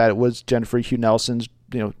fact that it was Jennifer Hugh Nelson's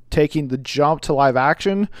taking the jump to live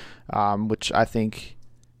action, which I think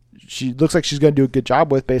she looks like she's going to do a good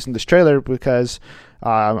job with based on this trailer because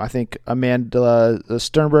I think Amanda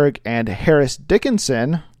Stenberg and Harris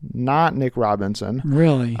Dickinson, not Nick Robinson.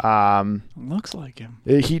 Really? Looks like him.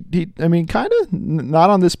 He I mean, kind of not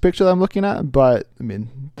on this picture that I'm looking at, but I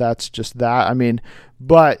mean, that's just that. I mean,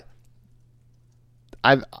 but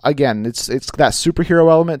it's that superhero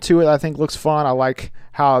element to it I think looks fun. I like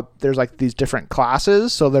how there's like these different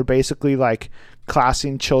classes, so they're basically like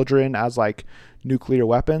classing children as like nuclear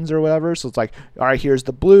weapons or whatever. So it's like, all right, here's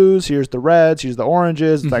the blues, here's the reds, here's the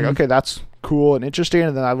oranges. It's like, okay, that's cool and interesting.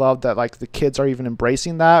 And then I love that like the kids are even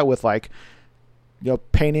embracing that with like,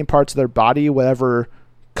 painting parts of their body, whatever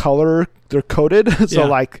color they're coded. So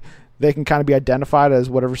like they can kind of be identified as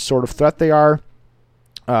whatever sort of threat they are.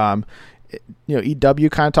 EW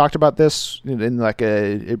kind of talked about this in like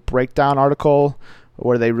a breakdown article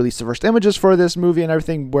where they released the first images for this movie and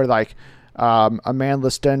everything, where like Amanda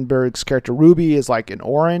Stenberg's character Ruby is like an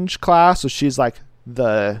orange class, so she's like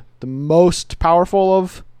the most powerful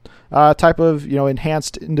of type of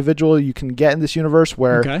enhanced individual you can get in this universe,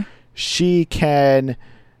 where she can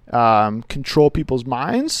control people's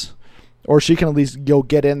minds, or she can at least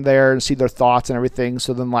get in there and see their thoughts and everything.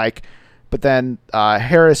 So then but then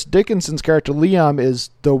Harris Dickinson's character Liam is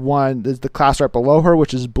the class right below her,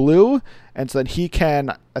 which is blue, and so then he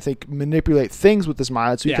can, I think, manipulate things with his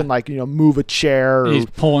mind. So he can move a chair. He's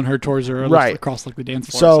pulling her towards her across like the dance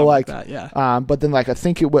floor. So like that, but then I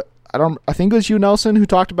think it was Hugh Nelson who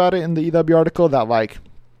talked about it in the EW article, that like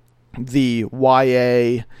the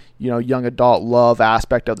YA young adult love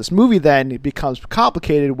aspect of this movie then it becomes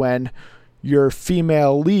complicated when your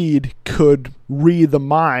female lead could read the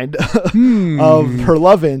mind of her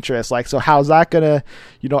love interest. Like, so how's that gonna,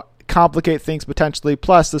 complicate things potentially?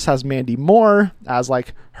 Plus, this has Mandy Moore as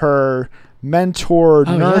like her mentor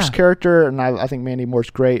nurse character, and I think Mandy Moore's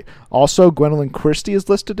great. Also, Gwendolyn Christie is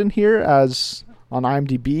listed in here as on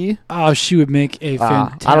IMDb. Oh, she would make a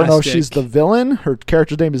fantastic... I don't know if she's the villain. Her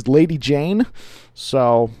character's name is Lady Jane.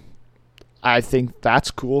 So I think that's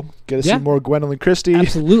cool. Get to see more Gwendolyn Christie.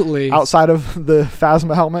 Absolutely. Outside of the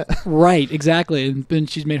Phasma helmet. Right, exactly. And then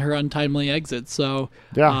she's made her untimely exit. So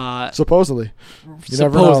supposedly. You supposedly.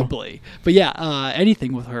 never know. But yeah,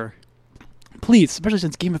 anything with her. Please, especially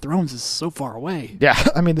since Game of Thrones is so far away. Yeah,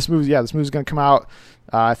 I mean, this movie's going to come out,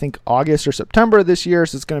 I think, August or September this year,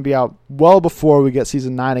 so it's going to be out well before we get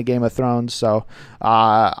season 9 of Game of Thrones. So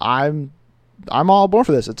I'm all aboard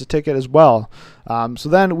for this. It's a ticket as well. So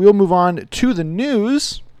then we'll move on to the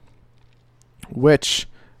news, which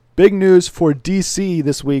big news for DC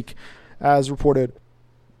this week, as reported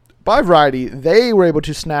by Variety. They were able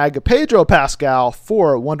to snag Pedro Pascal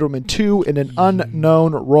for Wonder Woman 2 in an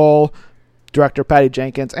unknown role. Director Patty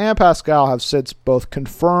Jenkins and Pascal have since both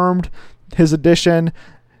confirmed his addition,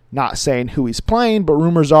 not saying who he's playing, but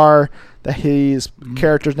rumors are that his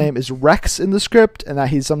character's name is Rex in the script and that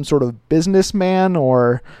he's some sort of businessman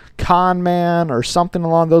or con man or something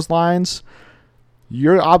along those lines.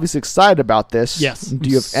 You're obviously excited about this. Yes. Do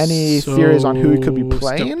you have any theories on who he could be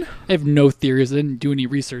playing? I have no theories. I didn't do any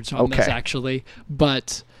research on this, actually.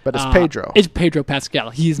 But it's Pedro. It's Pedro Pascal.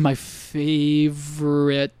 He's my favorite...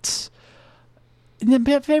 He's not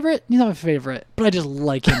my favorite, but I just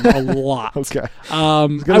like him a lot. Okay. I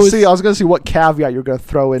was gonna see what caveat you're gonna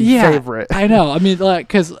throw in favorite. I know. I mean,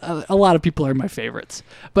 because a lot of people are my favorites,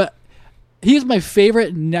 but he's my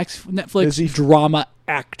favorite Netflix drama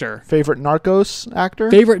actor. Favorite Narcos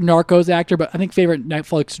actor? Favorite Narcos actor, but I think favorite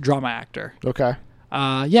Netflix drama actor. Okay.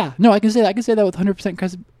 Yeah. No, I can say that. I can say that with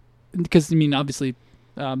 100% because I mean, obviously,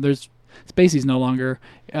 there's Spacey's no longer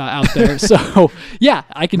out there, so yeah,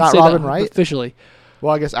 I can say Robin that Wright? Officially.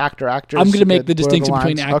 Well, I guess actor. I'm going to make the distinction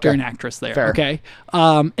between actor and actress there. Fair. Okay.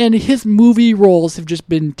 And his movie roles have just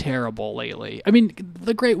been terrible lately. I mean,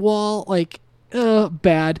 The Great Wall,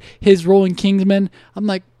 bad. His role in Kingsman, I'm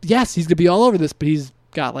like, yes, he's going to be all over this, but he's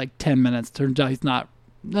got 10 minutes. Turns out he's not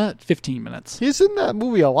 15 minutes. He's in that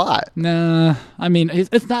movie a lot. Nah, I mean,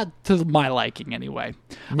 it's not to my liking anyway.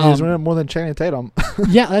 He's in it more than Channing Tatum.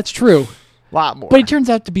 Yeah, that's true. A lot more. But he turns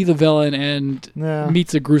out to be the villain and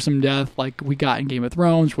meets a gruesome death like we got in Game of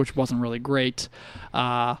Thrones, which wasn't really great.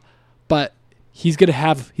 But he's got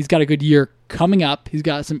a good year coming up. He's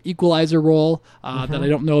got some Equalizer role that I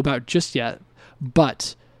don't know about just yet.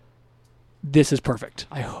 But this is perfect.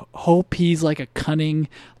 I hope he's like a cunning,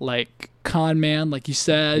 con man, like you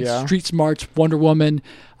said, street smarts, Wonder Woman,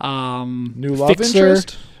 new love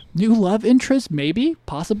interest? New love interest, maybe,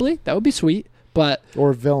 possibly. That would be sweet. But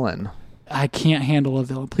or villain. I can't handle a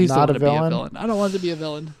villain. Please don't let it be a villain. I don't want it to be a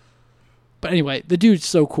villain. But anyway, the dude's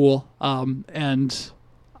so cool, and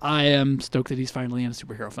I am stoked that he's finally in a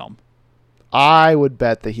superhero film. I would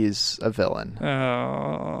bet that he's a villain.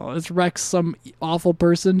 Oh, is Rex some awful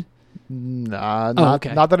person? Nah, not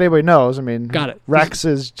that anybody knows. I mean, got it. Rex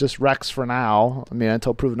is just Rex for now. I mean,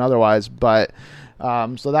 until proven otherwise. But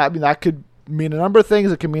so that could mean a number of things.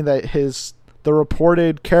 It could mean that the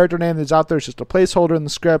reported character name that's out there is just a placeholder in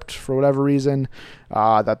the script for whatever reason.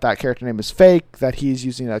 That character name is fake. That he's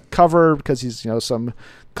using a cover because he's some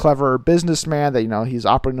clever businessman. That he's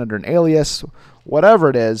operating under an alias. Whatever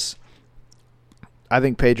it is, I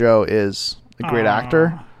think Pedro is a great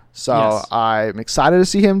actor. So yes. I'm excited to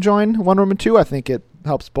see him join Wonder Woman 2. I think it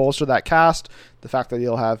helps bolster that cast. The fact that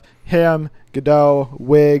you'll have him, Godot,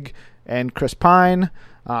 Wig, and Chris Pine,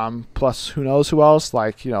 plus who knows who else.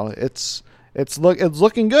 It's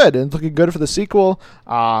looking good, and it's looking good for the sequel.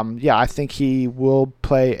 I think he will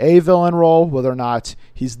play a villain role. Whether or not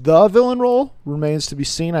he's the villain role remains to be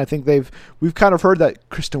seen. I think we've kind of heard that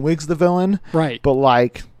Kristen Wiig's the villain, right?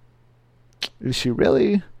 But is she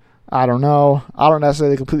really? I don't know. I don't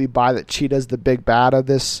necessarily completely buy that Cheetah's the big bad of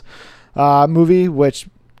this movie, which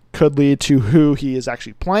could lead to who he is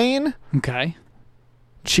actually playing. Okay.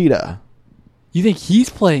 Cheetah. You think he's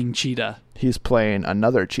playing Cheetah? He's playing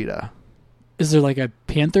another cheetah. Is there a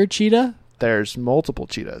panther cheetah? There's multiple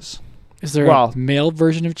cheetahs. Is there a male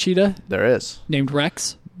version of cheetah? There is. Named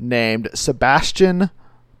Rex? Named Sebastian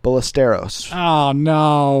Ballesteros. Oh,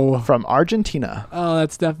 no. From Argentina. Oh,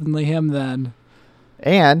 that's definitely him then.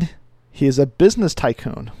 And he is a business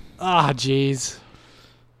tycoon. Ah, jeez.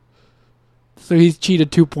 So he's Cheetah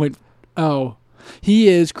 2.0. He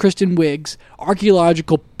is Kristen Wiig's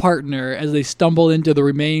archaeological partner as they stumble into the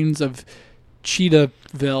remains of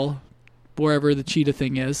Cheetahville, wherever the cheetah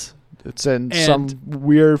thing is. It's in some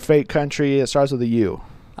weird fake country. It starts with a U.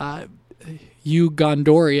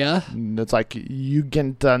 Ugandoria. It's like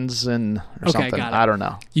Ugandanzen or something. Got it. I don't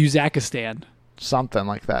know. Uzakistan. Something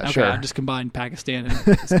like that. Okay, Sure. I just combined Pakistan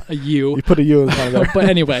and a U. You put a U in front of there. But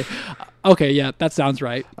anyway, okay, yeah, that sounds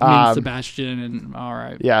right. I mean, Sebastian and all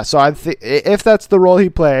right. Yeah, so I think if that's the role he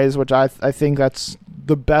plays, which I think that's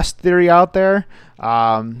the best theory out there.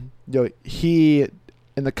 He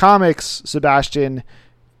in the comics, Sebastian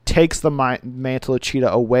takes the mantle of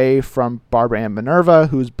Cheetah away from Barbara Ann Minerva,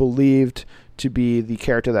 who's believed to be the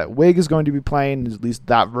character that Wig is going to be playing, at least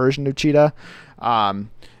that version of Cheetah.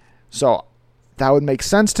 So that would make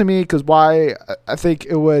sense to me, because why? I think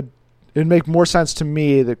it'd make more sense to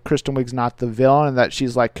me that Kristen Wiig's not the villain and that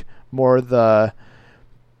she's like more the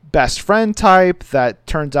best friend type that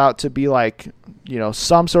turns out to be like,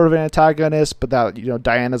 some sort of an antagonist, but that,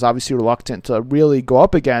 Diana's obviously reluctant to really go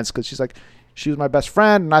up against, because she's like, she was my best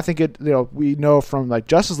friend. And I think we know from like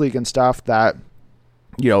Justice League and stuff that,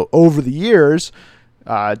 over the years,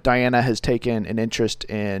 Diana has taken an interest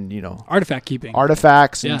in, artifact keeping,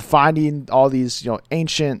 artifacts and finding all these,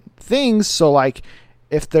 ancient things. So like,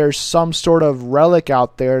 if there's some sort of relic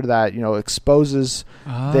out there that, exposes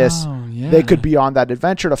this, they could be on that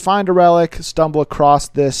adventure to find a relic, stumble across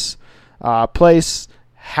this place,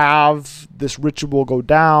 have this ritual go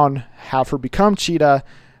down, have her become Cheetah,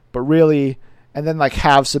 but really, and then like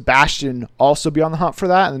have Sebastian also be on the hunt for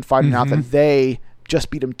that, and then finding out that they just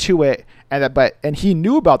beat him to it, and he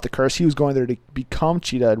knew about the curse. He was going there to become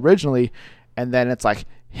Cheetah originally, and then it's like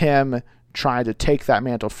him trying to take that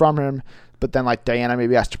mantle from him. But then like Diana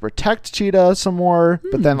maybe has to protect Cheetah some more,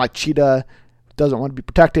 but then like Cheetah doesn't want to be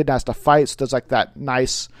protected and has to fight. So there's like that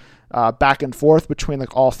nice back and forth between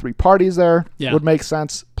like all three parties there. Yeah. Would make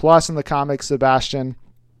sense. Plus in the comics, Sebastian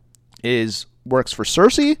works for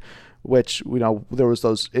Cersei, which there was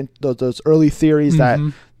those early theories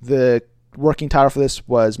that the working title for this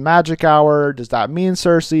was Magic Hour. Does that mean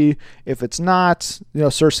Cersei? If it's not,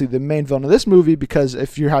 Cersei the main villain of this movie, because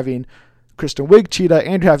if you're having Kristen Wiig Cheetah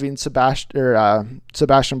and you're having Sebastian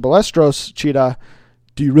Ballesteros Cheetah,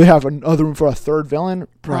 do you really have another room for a third villain?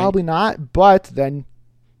 Probably not. But then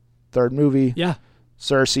third movie,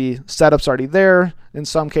 Cersei, setup's already there. In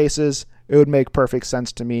some cases, it would make perfect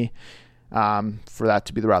sense to me for that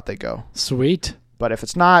to be the route they go. Sweet. But if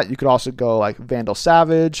it's not, you could also go like Vandal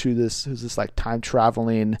Savage, who's this like time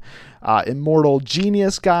traveling immortal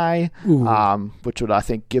genius guy, which would I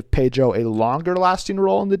think give Pedro a longer lasting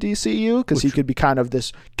role in the DCU, because he could be kind of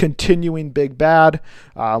this continuing big bad.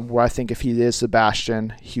 Where I think if he is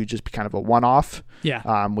Sebastian, he would just be kind of a one off.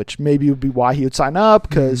 Yeah. Which maybe would be why he would sign up,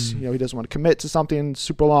 because he doesn't want to commit to something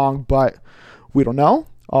super long. But we don't know.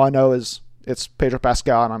 All I know is it's Pedro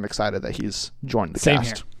Pascal, and I'm excited that he's joined the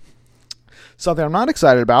cast. Here. Something I'm not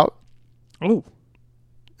excited about. Oh.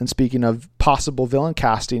 And speaking of possible villain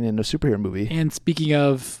casting in a superhero movie. And speaking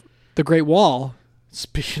of the Great Wall.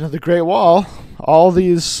 Speaking of the Great Wall, all of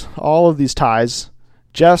these ties.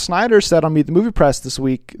 Jeff Snyder said on Meet the Movie Press this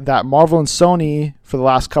week that Marvel and Sony for the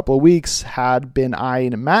last couple of weeks had been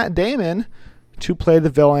eyeing Matt Damon to play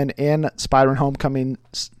the villain in Spider-Man Homecoming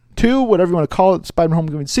 2, whatever you want to call it, Spider-Man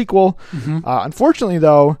Homecoming sequel. Unfortunately,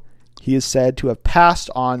 though, he is said to have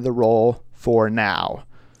passed on the role for now.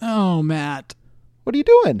 Oh, Matt. What are you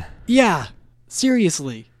doing? Yeah,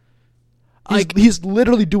 seriously. He's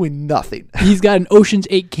literally doing nothing. He's got an Ocean's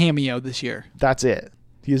 8 cameo this year. That's it.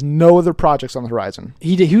 He has no other projects on the horizon.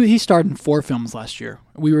 He starred in 4 films last year.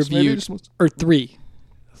 We reviewed, or 3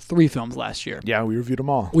 films last year. Yeah, we reviewed them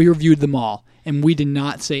all. We reviewed them all, and we did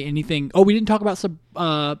not say anything. Oh, we didn't talk about some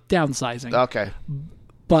downsizing. Okay.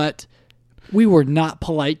 But we were not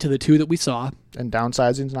polite to the 2 that we saw. And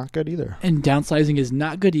downsizing's not good either. And downsizing is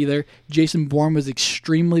not good either. Jason Bourne was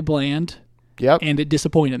extremely bland. Yep. And it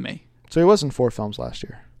disappointed me. So he was in 4 films last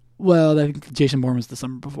year. Well, I think Jason Bourne was the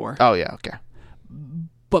summer before. Oh, yeah, okay.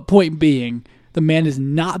 But point being, the man has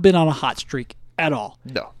not been on a hot streak at all.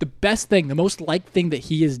 No. The best thing, the most liked thing that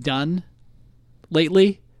he has done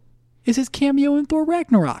lately is his cameo in Thor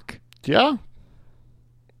Ragnarok. Yeah.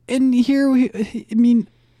 And here,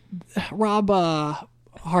 Rob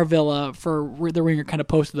Harvilla for The Ringer kind of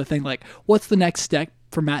posted the thing like, what's the next step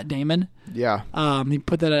for Matt Damon? Yeah. He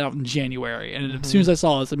put that out in January, and as soon as I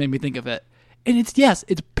saw this, it made me think of it. And it's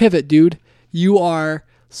pivot, dude. You are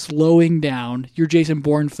slowing down your Jason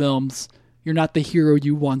Bourne films. You're not the hero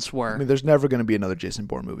you once were. I mean, there's never going to be another Jason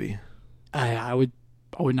Bourne movie. I would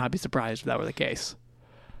not be surprised if that were the case.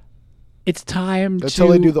 It's time until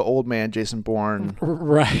they do the old man Jason Bourne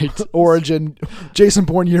right origin, Jason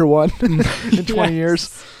Bourne year 1 in 20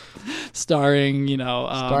 years, starring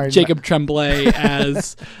Jacob Tremblay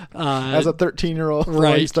as a 13-year-old. Right,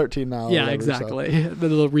 well, he's 13 now. Yeah, exactly. So.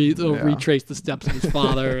 They'll retrace the steps of his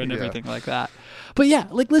father and everything like that. But yeah,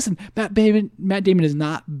 like listen, Matt Damon has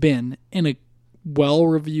not been in a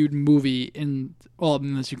well-reviewed movie in, well,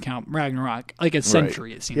 unless you count Ragnarok, like a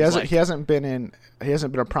century. It seems he hasn't been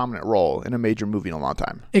a prominent role in a major movie in a long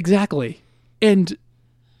time. Exactly, and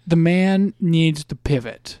the man needs to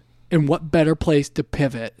pivot. And what better place to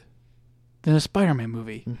pivot than a Spider-Man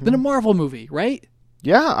movie, than a Marvel movie, right?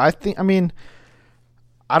 Yeah, I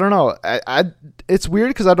don't know. It's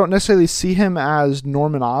weird because I don't necessarily see him as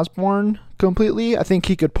Norman Osborn completely. I think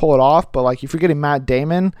he could pull it off, but like if you're getting Matt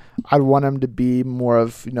Damon, I'd want him to be more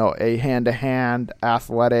of, a hand-to-hand,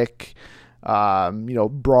 athletic,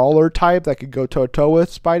 brawler type that could go toe-to-toe with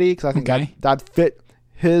Spidey, because I think that'd fit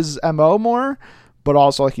his MO more. But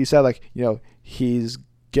also, like you said, he's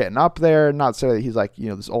getting up there. Not so that he's like,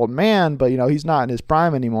 this old man, but he's not in his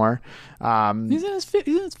prime anymore. He's in his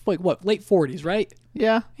late 40s, right?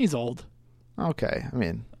 Yeah, he's old. Okay, I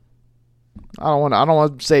mean, I don't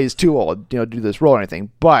want to say he's too old, to do this role or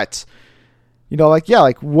anything, but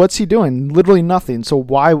what's he doing? Literally nothing. So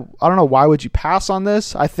why would you pass on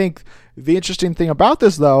this? I think the interesting thing about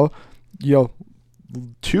this, though, 2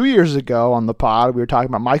 years ago on the pod, we were talking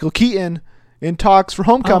about Michael Keaton in talks for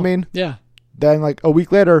Homecoming. Oh, yeah. Then like a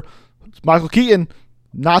week later, Michael Keaton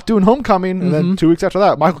not doing Homecoming, and then 2 weeks after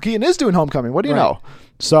that, Michael Keaton is doing Homecoming. What do you know?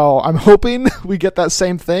 So I'm hoping we get that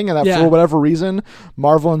same thing, and that for whatever reason,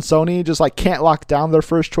 Marvel and Sony just can't lock down their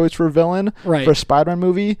first choice for a villain for a Spider-Man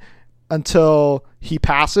movie until he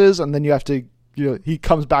passes, and then you have to, he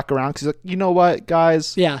comes back around because he's like, you know what,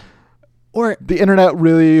 guys? Yeah. Or the internet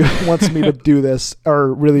really wants me to do this,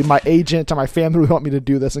 or really my agent and my family really want me to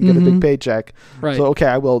do this and get a big paycheck. Right. So okay,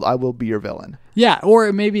 I will be your villain. Yeah,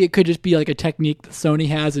 or maybe it could just be like a technique that Sony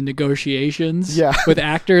has in negotiations. Yeah. With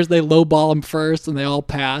actors, they lowball them first, and they all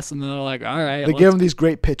pass, and then they're like, "All right." They give them these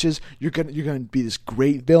great pitches. You're gonna be this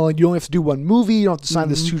great villain. You only have to do one movie. You don't have to sign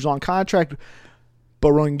this huge long contract.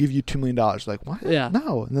 But we're only going to give you $2 million. Like, what? Yeah.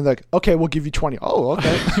 No. And then they're like, okay, we'll give you 20. Oh,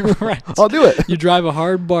 okay. Right. I'll do it. You drive a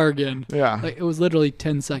hard bargain. Yeah. It was literally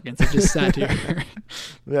 10 seconds. I just sat here.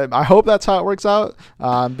 Yeah, I hope that's how it works out.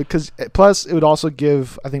 Because plus it would also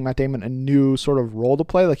give, I think, Matt Damon a new sort of role to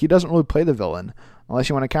play. Like, he doesn't really play the villain unless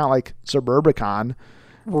you want to count like Suburbicon.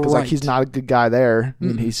 Because he's not a good guy there. I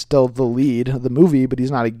mean, he's still the lead of the movie, but he's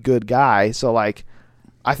not a good guy. So like,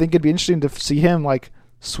 I think it'd be interesting to see him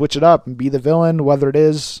switch it up and be the villain, whether it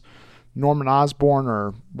is Norman Osborn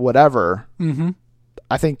or whatever.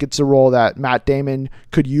 I think it's a role that Matt Damon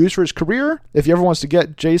could use for his career. If he ever wants to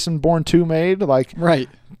get Jason Bourne 2 made,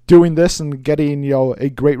 doing this and getting, a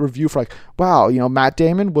great review for wow, Matt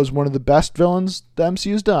Damon was one of the best villains the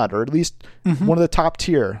MCU's done, or at least one of the top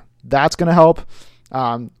tier. That's going to help.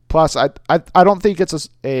 Plus, I don't think it's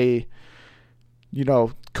a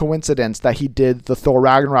coincidence that he did the Thor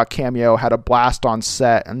Ragnarok cameo, had a blast on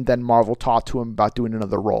set, and then Marvel talked to him about doing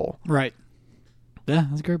another role. Right. Yeah,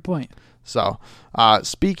 that's a great point. So,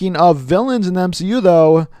 speaking of villains in the MCU,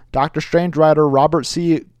 though, Doctor Strange writer Robert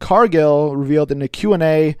C. Cargill revealed in a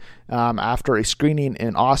Q&A after a screening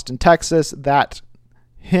in Austin, Texas, that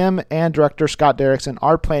him and director Scott Derrickson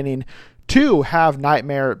are planning to have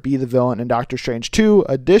Nightmare be the villain in Doctor Strange 2.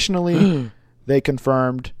 Additionally, he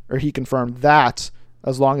confirmed that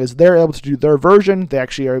as long as they're able to do their version, they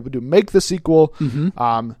actually are able to make the sequel,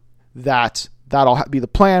 that'll be the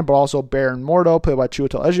plan, but also Baron Mordo, played by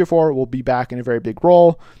Chiwetel Ejiofor, will be back in a very big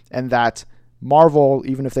role, and that Marvel,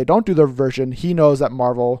 even if they don't do their version, he knows that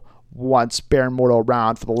Marvel wants Baron Mordo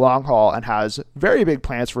around for the long haul and has very big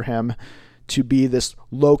plans for him to be this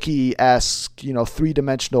Loki-esque,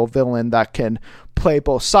 three-dimensional villain that can play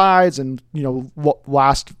both sides and,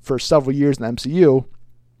 last for several years in the MCU.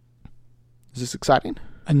 Is this exciting?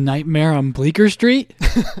 A Nightmare on Bleecker Street?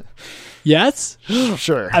 Yes?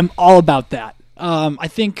 Sure. I'm all about that. I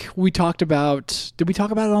think we talked about... Did we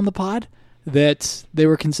talk about it on the pod? That they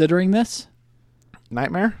were considering this?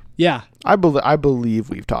 Nightmare? Yeah. I believe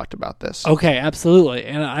we've talked about this. Okay, absolutely.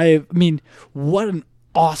 And I mean, what an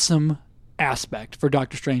awesome aspect for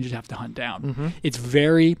Doctor Strange to have to hunt down. It's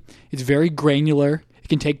very granular. It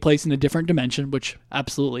can take place in a different dimension, which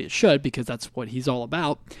absolutely it should, because that's what he's all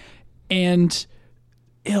about. And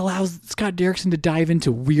it allows Scott Derrickson to dive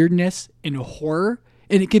into weirdness and horror.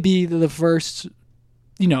 And it could be the first,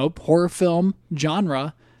 horror film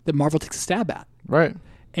genre that Marvel takes a stab at. Right.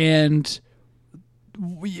 And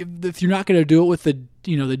if you're not going to do it with the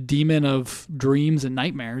demon of dreams and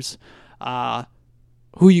nightmares, who are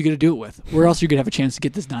you going to do it with? Where else are you going to have a chance to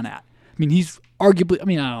get this done at? I mean, he's arguably, I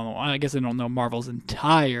don't know. I guess I don't know Marvel's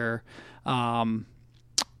entire,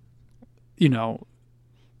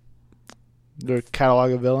 their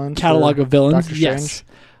catalog of villains. Yes.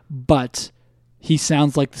 But he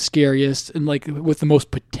sounds like the scariest and with the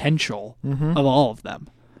most potential of all of them.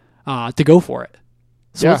 to go for it.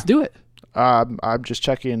 So let's do it. I'm just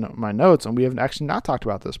checking my notes, and we have actually not talked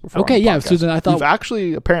about this before. Okay, yeah. So then I thought we've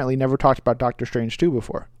actually apparently never talked about Doctor Strange 2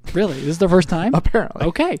 before. Really, this is the first time. Apparently.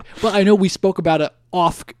 Okay. Well, I know we spoke about it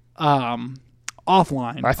offline.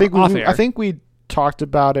 I think we talked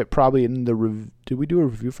about it probably in the did we do a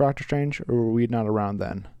review for Doctor Strange, or were we not around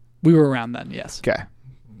then? We were around then. Yes. Okay.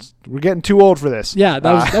 We're getting too old for this. Yeah,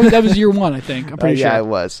 that was year one, I think. I'm pretty sure. Yeah, it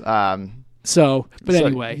was.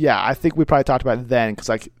 Anyway. Yeah, I think we probably talked about it then because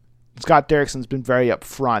like Scott Derrickson's been very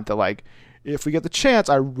upfront that like if we get the chance,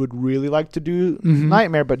 I would really like to do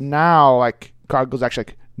Nightmare, but now like Cargill's actually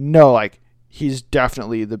like no, like he's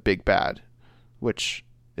definitely the big bad, which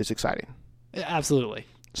is exciting. Absolutely.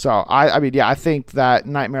 So I think that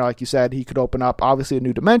Nightmare, like you said, he could open up obviously a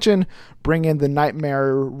new dimension, bring in the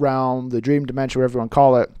nightmare realm, the dream dimension, whatever you want to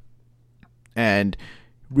call it, and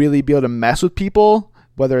really be able to mess with people,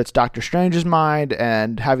 whether it's Doctor Strange's mind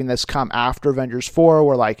and having this come after Avengers 4,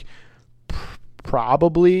 where like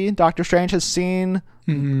probably Doctor Strange has seen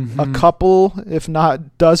a couple, if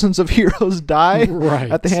not dozens of heroes die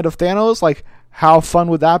at the hand of Thanos. Like how fun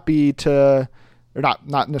would that be to... or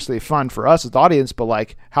not necessarily fun for us as the audience, but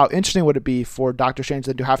like how interesting would it be for Doctor Strange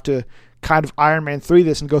then to have to kind of Iron Man 3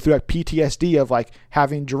 this and go through like PTSD of like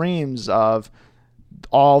having dreams of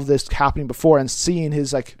all of this happening before and seeing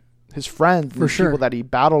his like his friends and people that he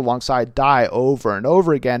battled alongside die over and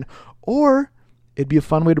over again. Or it'd be a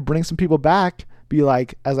fun way to bring some people back, be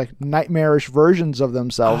like as like nightmarish versions of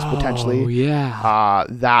themselves potentially. Oh yeah.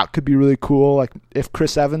 That could be really cool. Like if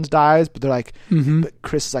Chris Evans dies, but they're like, but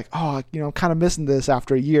Chris is like, oh, I'm kind of missing this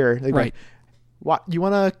after a year. They'd right. Like, what, you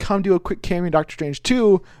want to come do a quick cameo in Doctor Strange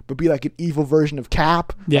 2, but be like an evil version of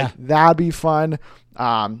Cap? Yeah. Like, that'd be fun.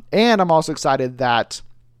 And I'm also excited that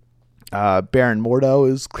Baron Mordo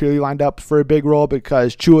is clearly lined up for a big role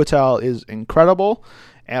because Chiwetel is incredible.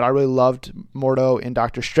 And I really loved Mordo in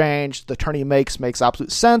Doctor Strange. The turn he makes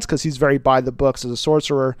absolute sense because he's very by the books as a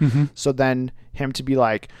sorcerer. So then him to be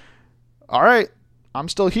like, all right, I'm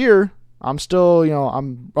still here. I'm still,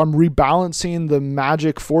 I'm rebalancing the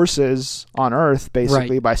magic forces on Earth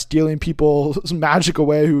basically by stealing people's magic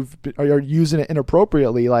away who are using it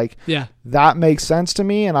inappropriately. Like, that makes sense to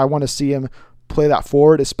me, and I want to see him play that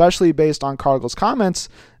forward, especially based on Cargill's comments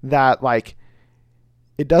that like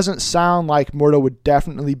it doesn't sound like Mordo would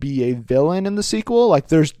definitely be a villain in the sequel. Like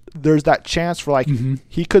there's that chance for like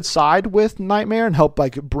he could side with Nightmare and help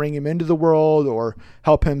like bring him into the world or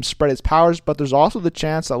help him spread his powers, but there's also the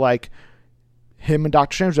chance that like him and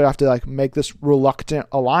Doctor Strange would have to like make this reluctant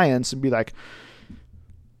alliance and be like,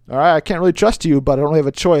 all right, I can't really trust you, but I don't really have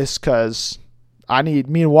a choice because me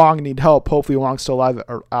and Wong need help. Hopefully Wong's still alive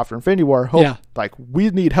after Infinity War. Like we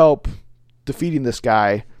need help defeating this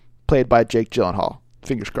guy played by Jake Gyllenhaal.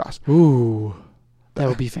 Fingers crossed. Ooh, that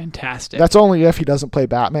would be fantastic. That's only if he doesn't play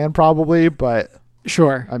Batman, probably. But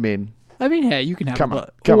sure. I mean, hey, you can have come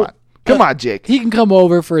on, Jake. He can come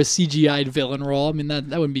over for a CGI'd villain role. I mean, that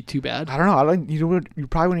wouldn't be too bad. I don't know. You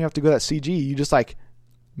probably wouldn't have to go that CG. You just like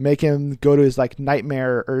make him go to his like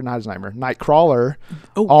Nightcrawler.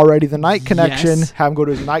 Already the Night Connection. Yes. Have him go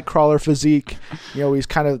to his Nightcrawler physique.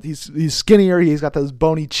 He's skinnier. He's got those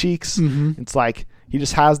bony cheeks. It's like. He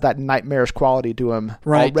just has that nightmarish quality to him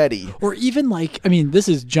already. Or even like, I mean, this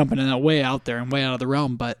is jumping in a way out there and way out of the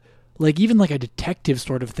realm, but like even like a detective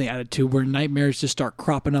sort of thing attitude where nightmares just start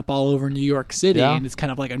cropping up all over New York City and it's kind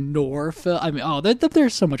of like a noir film. I mean,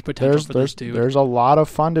 there's so much potential for this too. There's a lot of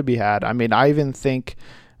fun to be had. I mean, I even think,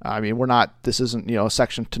 this isn't, a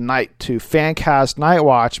section tonight to Fancast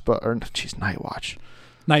Nightwatch.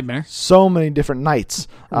 Nightmare. So many different nights.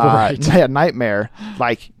 Nightmare.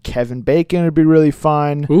 Like Kevin Bacon would be really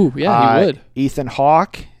fun. Ooh, yeah, he would. Ethan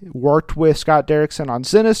Hawke worked with Scott Derrickson on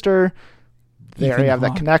Sinister. They already have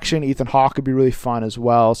that connection. Ethan Hawke would be really fun as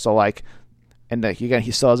well. So like, and like, again,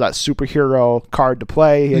 he still has that superhero card to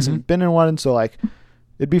play. He hasn't been in one, so like,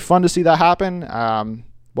 it'd be fun to see that happen.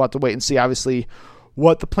 We'll have to wait and see, obviously,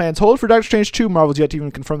 what the plans hold for Doctor Strange 2. Marvel's yet to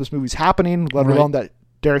even confirm this movie's happening, let alone that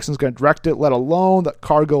Derrickson's going to direct it, let alone that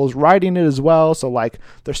Cargill is writing it as well. So, like,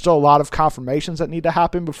 there's still a lot of confirmations that need to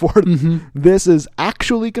happen before this is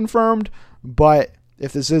actually confirmed. But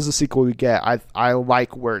if this is the sequel we get, I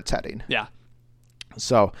like where it's heading. Yeah.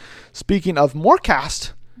 So, speaking of more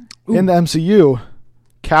cast in the MCU,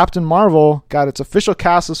 Captain Marvel got its official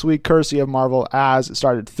cast this week, courtesy of Marvel, as it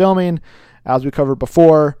started filming. As we covered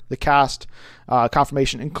before, the cast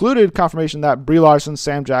confirmation included confirmation that Brie Larson,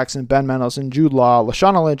 Sam Jackson, Ben Mendelsohn, Jude Law,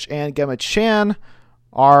 Lashana Lynch, and Gemma Chan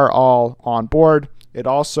are all on board. It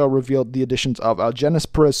also revealed the additions of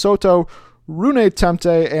Algenis Perez Soto, Rune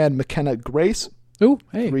Temte, and McKenna Grace, Oh,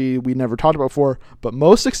 hey. 3 we never talked about before. But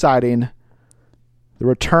most exciting, the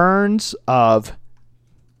returns of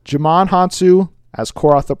Djimon Hounsou as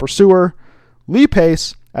Korath the Pursuer, Lee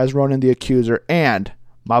Pace as Ronan the Accuser, and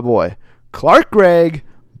my boy Clark Gregg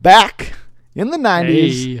back in the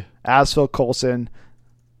 90s as Phil Coulson.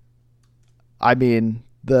 I mean,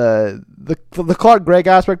 the Clark Gregg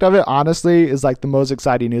aspect of it, honestly, is like the most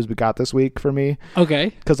exciting news we got this week for me. Okay.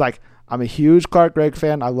 Because, like, I'm a huge Clark Gregg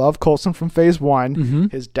fan. I love Coulson from Phase 1. Mm-hmm.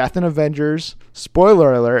 His death in Avengers.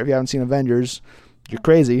 Spoiler alert, if you haven't seen Avengers, you're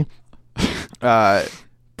crazy.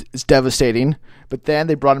 It's devastating. But then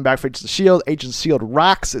they brought him back for Agents of S.H.I.E.L.D. Agents of S.H.I.E.L.D.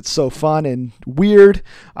 rocks. It's so fun and weird.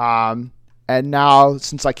 And now,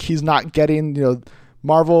 since like he's not getting,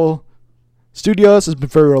 Marvel Studios has been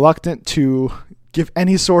very reluctant to give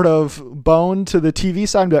any sort of bone to the TV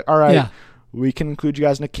side and be like, all right, we can include you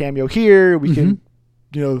guys in a cameo here. We can,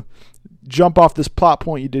 jump off this plot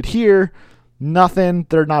point you did here. Nothing.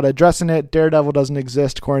 They're not addressing it. Daredevil doesn't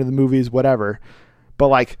exist according to the movies, whatever. But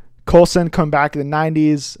like Coulson come back in the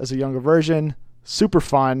 90s as a younger version. Super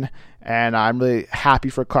fun. And I'm really happy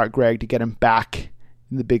for Clark Gregg to get him back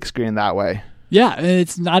in the big screen that way. Yeah,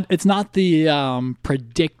 it's not the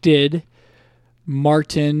predicted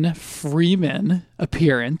Martin Freeman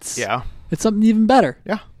appearance. Yeah. It's something even better.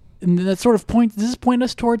 Yeah. And that sort of does this point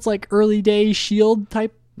us towards like early day S.H.I.E.L.D.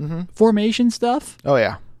 type formation stuff? Oh,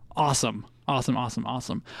 yeah. Awesome.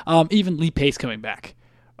 Even Lee Pace coming back.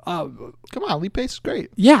 Come on, Lee Pace is great.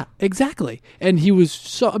 Yeah, exactly. And he was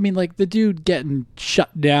the dude getting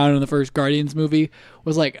shut down in the first Guardians movie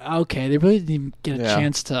was like, okay, they really didn't even get a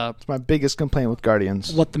chance to. It's my biggest complaint with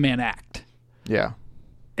Guardians. Let the man act. Yeah.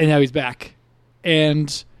 And now he's back.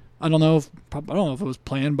 And I don't know if it was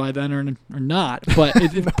planned by then or not, but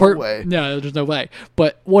no way. No, there's no way.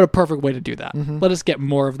 But what a perfect way to do that. Mm-hmm. Let us get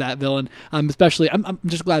more of that villain. Especially, I'm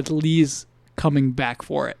just glad Lee's coming back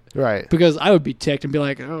for it. Right. Because I would be ticked and be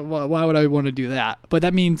like, oh, why would I want to do that? But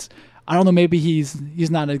that means, I don't know, maybe he's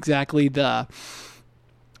not exactly the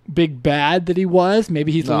big bad that he was.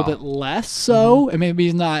 Maybe he's a little bit less so, and maybe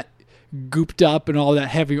he's not gooped up in all that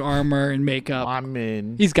heavy armor and makeup. I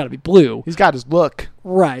mean, he's got to be blue. He's got his look.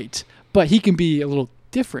 Right. But he can be a little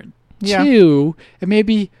different, yeah. too. And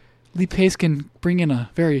maybe Lee Pace can bring in a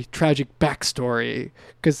very tragic backstory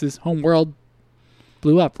because his home world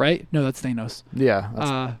blew up, right? No, that's Thanos.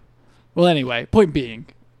 Yeah. Well, anyway, point being,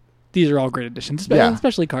 these are all great additions,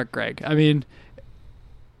 especially Clark Gregg. I mean,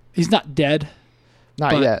 he's not dead.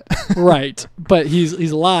 Not yet. Right. But he's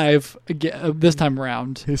alive again, this time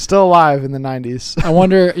around. He's still alive in the 90s. I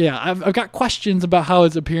wonder, I've got questions about how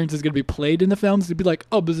his appearance is going to be played in the films. It'd be like,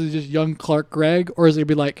 oh, this is just young Clark Gregg? Or is it going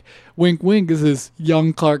to be like, wink, wink, this is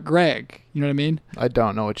young Clark Gregg? You know what I mean? I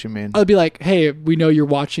don't know what you mean. I'd be like, hey, we know you're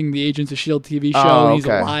watching the Agents of S.H.I.E.L.D. TV show, and he's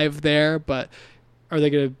alive there, but are they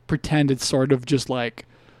going to pretend it's sort of just like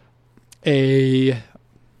a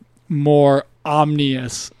more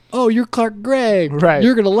ominous, oh, you're Clark Gregg. Right.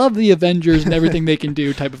 You're going to love the Avengers and everything they can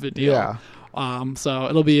do type of a deal. Yeah. So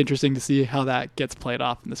it'll be interesting to see how that gets played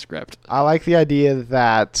off in the script. I like the idea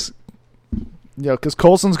that, because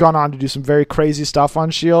Coulson's gone on to do some very crazy stuff on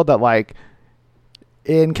S.H.I.E.L.D. that, like,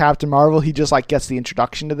 in Captain Marvel, he just, like, gets the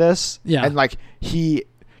introduction to this. Yeah. And, like, he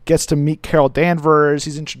gets to meet Carol Danvers.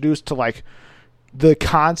 He's introduced to, like, the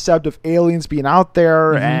concept of aliens being out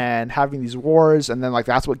there and having these wars. And then, like,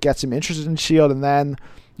 that's what gets him interested in S.H.I.E.L.D. And then,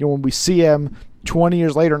 when we see him 20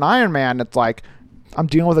 years later in Iron Man, it's like, I'm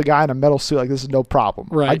dealing with a guy in a metal suit. Like, this is no problem.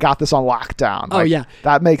 Right. I got this on lockdown. Oh, yeah.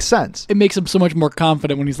 That makes sense. It makes him so much more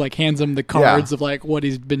confident when he's like hands him the cards of like what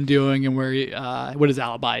he's been doing and where he, what his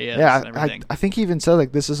alibi is. Yeah, and everything. I think he even said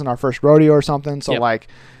like this isn't our first rodeo or something. So like,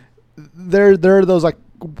 there are those like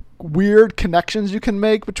weird connections you can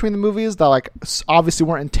make between the movies that like obviously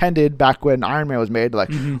weren't intended back when Iron Man was made. Like,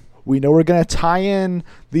 we know we're gonna tie in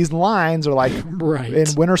these lines, or like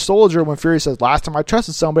in Winter Soldier when Fury says, "Last time I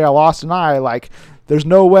trusted somebody, I lost an eye." Like, there's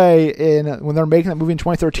no way when they're making that movie in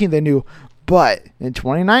 2013 they knew. But in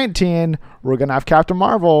 2019, we're going to have Captain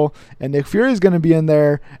Marvel, and Nick Fury's going to be in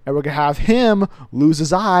there, and we're going to have him lose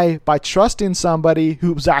his eye by trusting somebody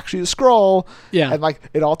who's actually a Skrull. Yeah. And, like,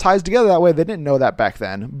 it all ties together that way. They didn't know that back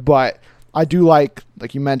then. But I do like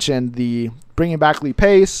you mentioned, the bringing back Lee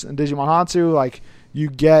Pace and Djimon Hounsou. Like, you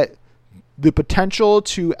get the potential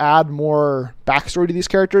to add more backstory to these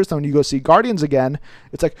characters. So when you go see Guardians again,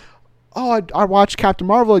 it's like, oh, I watched Captain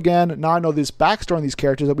Marvel again. Now I know this backstory on these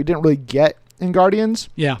characters that we didn't really get in Guardians.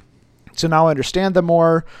 Yeah. So now I understand them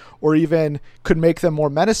more, or even could make them more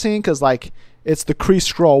menacing, because, like, it's the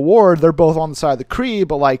Kree-Skrull War. They're both on the side of the Kree,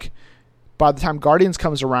 but, like, by the time Guardians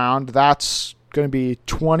comes around, that's going to be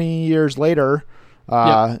 20 years later.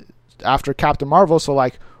 after Captain Marvel. So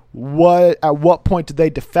like, at what point did they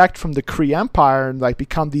defect from the Kree Empire and like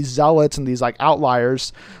become these zealots and these like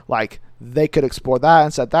outliers? Like, they could explore that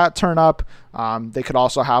and set that turn up. They could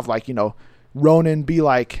also have like, Ronan be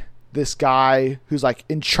like this guy who's like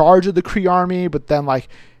in charge of the Kree army, but then like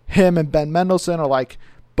him and Ben Mendelsohn are like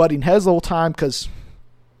butting heads the whole time because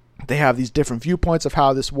they have these different viewpoints of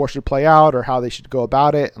how this war should play out or how they should go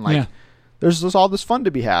about it. And like, there's all this fun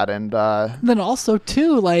to be had. And then also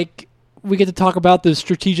too, like, we get to talk about the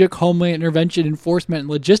Strategic Homeland Intervention Enforcement and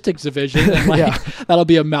Logistics Division. And like, that'll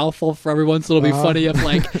be a mouthful for everyone. So it'll be funny if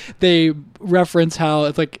like they reference how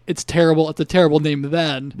it's like, it's terrible. It's a terrible name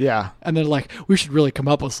then. Yeah. And then like, we should really come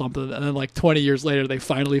up with something. And then like 20 years later, they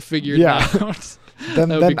finally figured it out.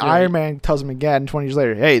 Then Iron Man tells him again 20 years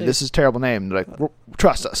later, hey, this is a terrible name. They're like,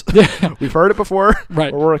 trust us. We've heard it before.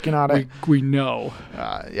 Right. We're working on it. We know.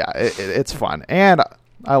 It's fun. And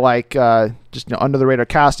I like just under the radar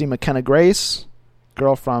casting. McKenna Grace,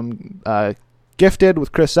 girl from Gifted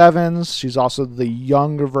with Chris Evans. She's also the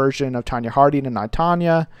younger version of Tanya Harding and I,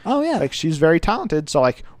 Tanya. Oh yeah, like she's very talented. So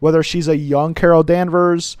like whether she's a young Carol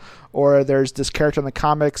Danvers or there's this character in the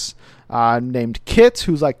comics named Kit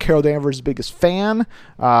who's like Carol Danvers' biggest fan.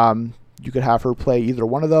 You could have her play either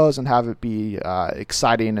one of those and have it be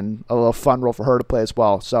exciting and a little fun role for her to play as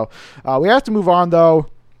well. So we have to move on though.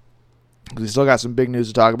 We still got some big news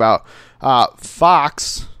to talk about.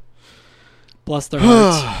 Fox. Bless their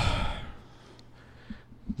hearts.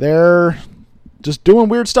 They're just doing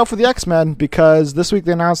weird stuff with the X-Men because this week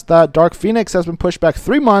they announced that Dark Phoenix has been pushed back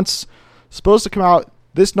 3 months. Supposed to come out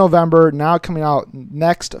this November, now coming out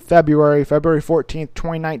next February 14th,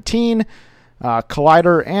 2019.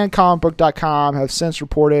 Collider and comicbook.com have since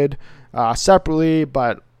reported separately,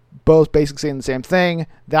 but both basically saying the same thing,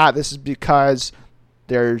 that this is because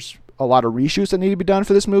there's a lot of reshoots that need to be done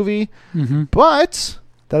for this movie, but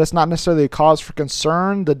that it's not necessarily a cause for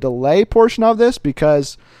concern, the delay portion of this,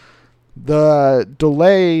 because the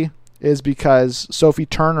delay is because Sophie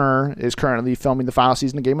Turner is currently filming the final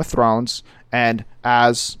season of Game of Thrones, and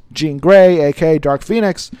as Jean Grey, aka Dark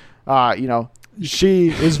Phoenix, she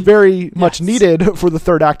is very much needed for the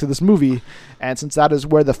third act of this movie, and since that is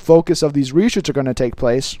where the focus of these reshoots are going to take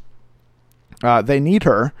place, they need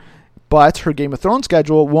her. But her Game of Thrones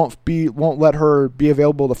schedule won't let her be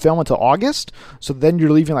available to film until August. So then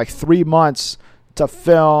you're leaving like 3 months to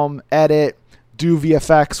film, edit, do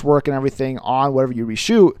VFX work and everything on whatever you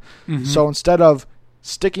reshoot. So instead of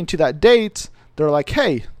sticking to that date, they're like,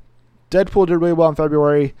 hey, Deadpool did really well in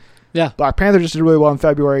February. Yeah. Black Panther just did really well in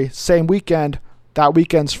February. Same weekend. That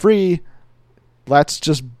weekend's free. Let's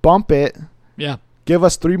just bump it. Yeah. Give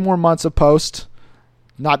us 3 more months of post.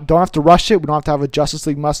 Don't have to rush it. We don't have to have a Justice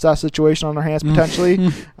League mustache situation on our hands potentially.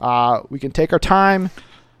 We can take our time.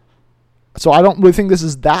 So I don't really think this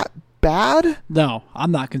is that bad. No,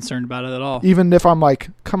 I'm not concerned about it at all. Even if I'm like,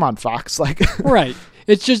 come on, Fox, like right.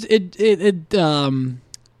 It's just it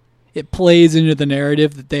plays into the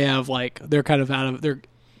narrative that they have, like they're kind of they're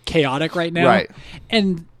chaotic right now. Right.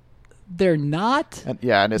 And they're not.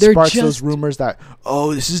 And it sparks those rumors that,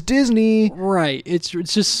 oh, this is Disney. Right. It's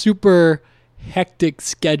just super hectic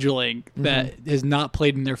scheduling that has not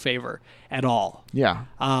played in their favor at all. Yeah.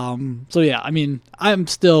 So yeah, I mean, I'm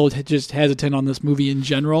still just hesitant on this movie in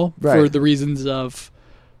general for the reasons of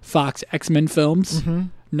Fox X-Men films,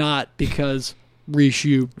 not because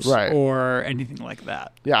reshoots or anything like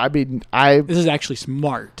that. Yeah, I mean, this is actually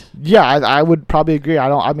smart. Yeah, I would probably agree.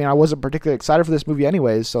 I wasn't particularly excited for this movie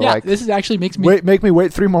anyways. So like, this is actually makes me make me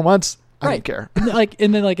wait 3 more months. I don't care.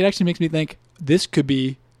 and then it actually makes me think this could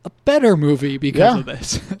be a better movie because of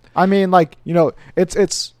this. I mean, like,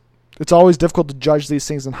 it's always difficult to judge these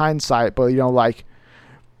things in hindsight, but like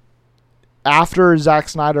after Zack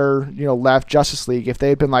Snyder, left Justice League, if they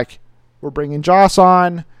had been like, we're bringing Joss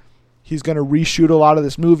on, he's going to reshoot a lot of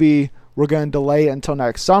this movie, we're going to delay it until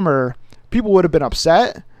next summer, people would have been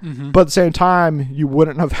upset, but at the same time, you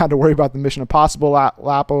wouldn't have had to worry about the Mission Impossible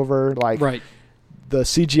lap over, like the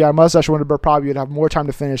CGI mustache would probably would have more time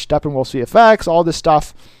to finish Steppenwolf's VFX, all this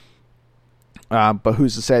stuff. But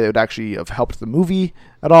who's to say that it would actually have helped the movie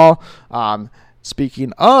at all?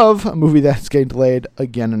 Speaking of a movie that's getting delayed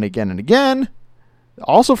again and again and again,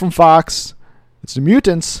 also from Fox, it's The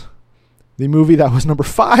Mutants, the movie that was number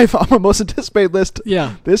 5 on my most anticipated list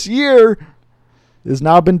this year, has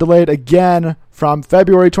now been delayed again from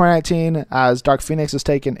February 2019 as Dark Phoenix has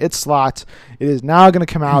taken its slot. It is now going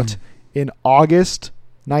to come out in August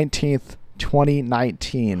 19th,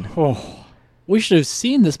 2019. Oh, we should have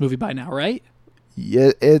seen this movie by now, right?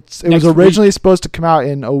 Yeah, it was originally supposed to come out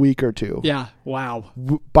in a week or 2. Yeah, wow.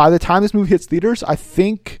 By the time this movie hits theaters, I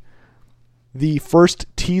think the first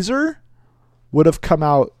teaser would have come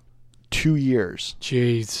out 2 years.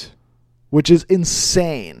 Jeez. Which is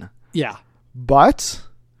insane. Yeah. But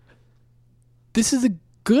this is a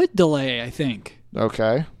good delay, I think.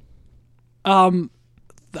 Okay. All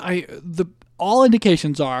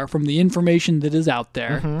indications are from the information that is out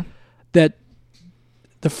there that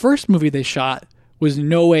the first movie they shot was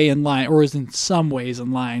no way in line, or was in some ways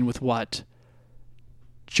in line with what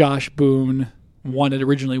Josh Boone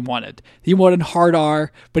originally wanted. He wanted hard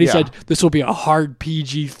R, but he said this will be a hard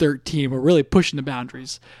PG-13. We're really pushing the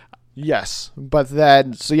boundaries. Yes, but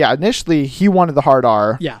then, initially he wanted the hard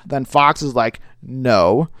R. Yeah. Then Fox is like,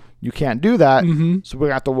 no, you can't do that. So we're going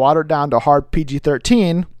to have to water it down to hard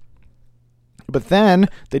PG-13. But then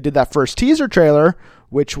they did that first teaser trailer,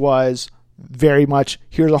 which was very much,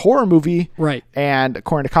 here's a horror movie. Right. And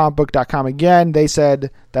according to comicbook.com again, they said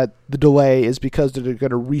that the delay is because they're going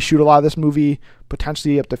to reshoot a lot of this movie,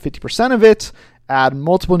 potentially up to 50% of it, add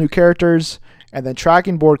multiple new characters. And then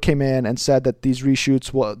Tracking Board came in and said that these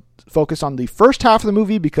reshoots will focus on the first half of the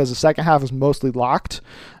movie because the second half is mostly locked,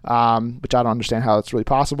 which I don't understand how that's really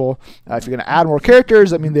possible. If you're going to add more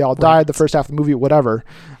characters, I mean, they all died the first half of the movie, whatever.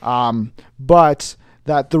 But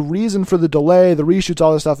that the reason for the delay, the reshoots,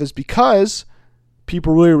 all this stuff is because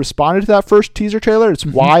people really responded to that first teaser trailer. It's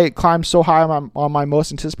why it climbed so high on my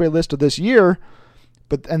most anticipated list of this year.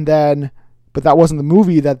 But that wasn't the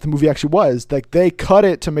movie that the movie actually was. Like, they cut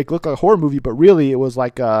it to make it look like a horror movie, but really it was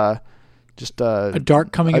like just a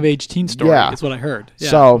dark coming of age teen story. Yeah. Is what I heard. Yeah.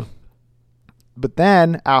 So, but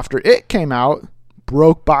then after it came out,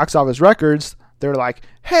 broke box office records, they're like,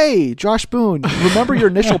 hey, Josh Boone, remember your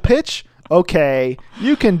initial pitch? Okay,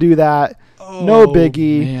 you can do that. No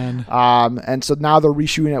biggie. Man. And so now they're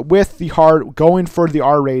reshooting it with the going for the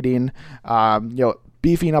R rating,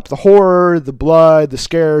 beefing up the horror, the blood, the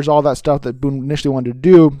scares, all that stuff that Boone initially wanted to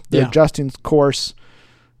do. They're adjusting course.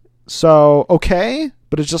 So, okay,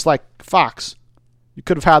 but it's just like, Fox, you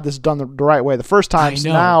could have had this done the right way the first time.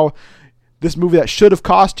 So now this movie that should have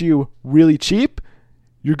cost you really cheap,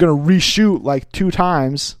 you're going to reshoot like 2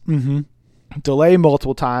 times, delay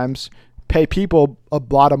multiple times, pay people a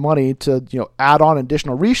lot of money to add on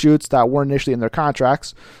additional reshoots that weren't initially in their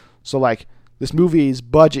contracts. So like, this movie's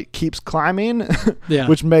budget keeps climbing,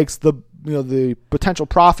 which makes the potential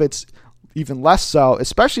profits even less so,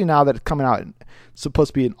 especially now that it's coming out. It's supposed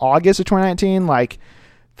to be in August of 2019. Like,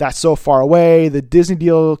 that's so far away. The Disney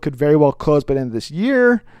deal could very well close by the end of this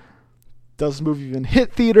year. Does the movie even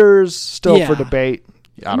hit theaters? Still for debate.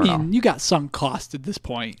 I don't know. You got sunk cost at this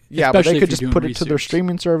point. Yeah, but they could just put it to their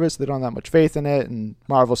streaming service. They don't have that much faith in it, and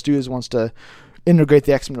Marvel Studios wants to integrate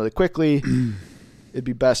the X-Men really quickly. It'd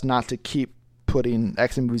be best not to keep putting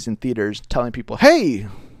X-Men movies in theaters, telling people, hey,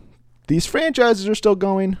 these franchises are still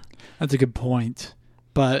going. That's a good point.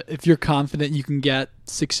 But if you're confident you can get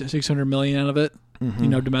 $600 million out of it,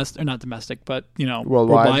 domestic or not domestic, but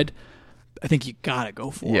worldwide, I think you gotta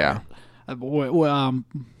go for it.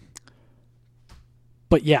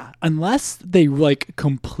 But yeah, unless they like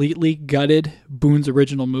completely gutted Boone's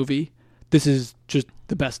original movie, this is just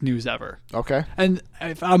the best news ever. Okay. And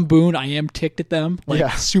if I'm Boone, I am ticked at them,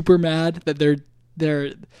 super mad that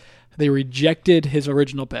they rejected his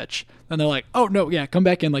original pitch. And they're like, oh no, come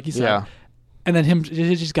back in, like you said. Yeah. And then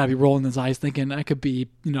he's just got to be rolling his eyes thinking, I could be,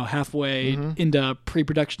 halfway into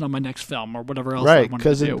pre-production on my next film or whatever else I want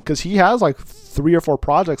to do. Because he has like 3 or 4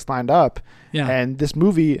 projects lined up. Yeah. And this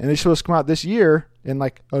movie, and it's supposed to come out this year in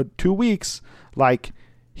like 2 weeks. Like,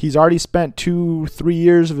 he's already spent 2-3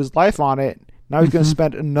 years of his life on it. Now he's going to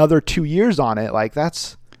spend another 2 years on it. Like,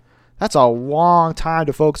 that's a long time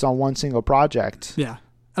to focus on one single project. Yeah.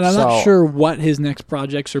 And I'm not sure what his next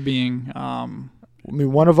projects are being... I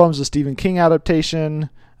mean, one of them is a Stephen King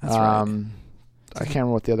adaptation. That's right. I can't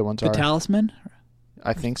remember what the other ones are. The Talisman?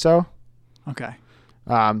 I think so. Okay.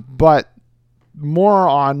 But more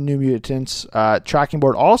on New Mutants. Tracking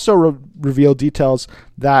Board also revealed details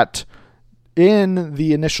that in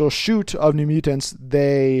the initial shoot of New Mutants,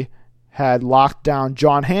 they had locked down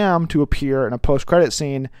John Hamm to appear in a post-credit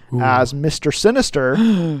scene as Mr.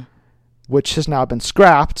 Sinister, which has now been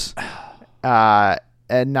scrapped.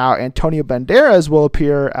 And now Antonio Banderas will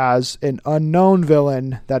appear as an unknown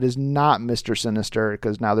villain that is not Mr. Sinister,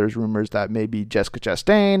 because now there's rumors that maybe Jessica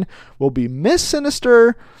Chastain will be Miss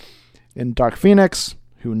Sinister in Dark Phoenix.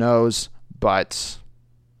 Who knows? But,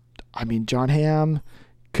 I mean, John Hamm,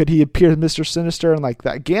 could he appear as Mr. Sinister in like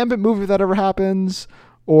that Gambit movie if that ever happens?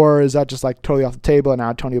 Or is that just like totally off the table and now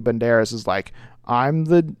Antonio Banderas is like, I'm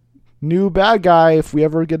the new bad guy if we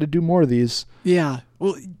ever get to do more of these? Yeah.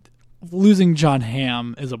 Well, losing John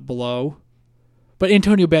Hamm is a blow, But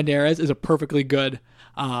Antonio Banderas is a perfectly good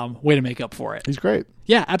way to make up for it. He's great.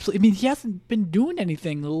 Yeah, absolutely. I mean, he hasn't been doing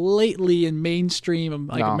anything lately in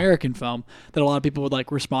mainstream American film that a lot of people would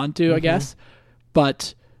like respond to, I guess.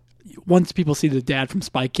 But once people see the dad from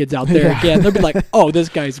Spy Kids out there again, they'll be like, "Oh, this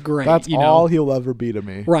guy's great." That's all he'll ever be to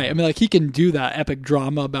me. Right. I mean, like he can do that epic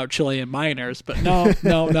drama about Chilean miners, but no,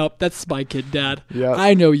 that's Spy Kid Dad. Yep.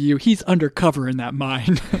 I know you. He's undercover in that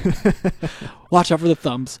mine. Watch out for the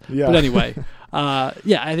thumbs. Yeah. But anyway,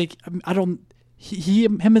 I think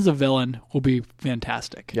him as a villain will be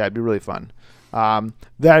fantastic. Yeah, it'd be really fun.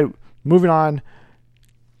 Moving on,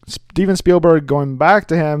 Steven Spielberg, going back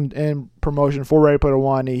to him in promotion for Ready Player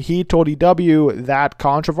One, he told EW that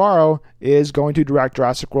Colin Trevorrow is going to direct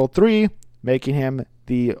Jurassic World 3, making him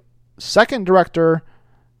the second director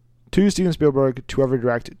to Steven Spielberg to ever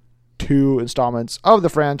direct 2 installments of the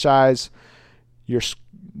franchise.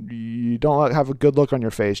 You don't have a good look on your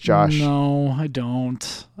face, Josh. No, I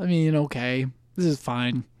don't. I mean, okay, this is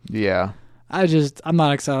fine. Yeah. I'm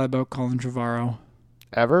not excited about Colin Trevorrow.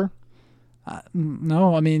 Ever?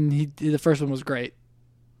 No, I mean, the first one was great.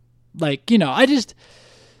 Like,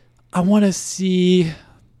 I want to see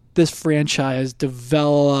this franchise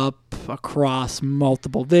develop across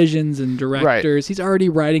multiple visions and directors. Right. He's already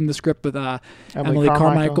writing the script with Emily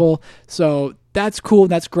Carmichael. So that's cool.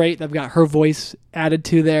 That's great. I've got her voice added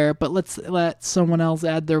to there, but let's let someone else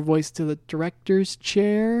add their voice to the director's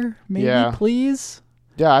chair, maybe, please.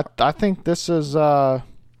 Yeah, I think this is, I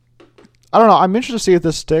don't know. I'm interested to see if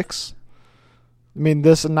this sticks. I mean,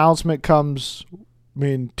 this announcement comes,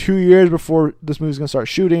 2 years before this movie's going to start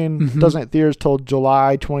shooting. Mm-hmm. Doesn't hit theaters till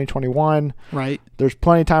July 2021. Right. There's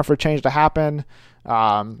plenty of time for a change to happen.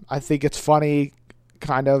 I think it's funny,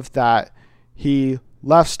 kind of, that he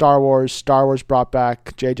left Star Wars. Star Wars brought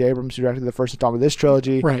back J.J. Abrams, who directed the first installment of this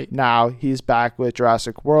trilogy. Right. Now he's back with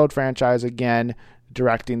Jurassic World franchise again,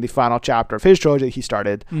 directing the final chapter of his trilogy he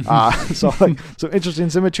started. Mm-hmm. So some interesting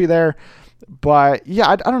symmetry there. But yeah,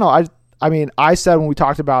 I don't know. I mean, I said when we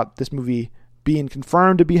talked about this movie being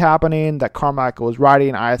confirmed to be happening, that Carmichael was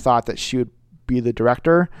writing, I thought that she would be the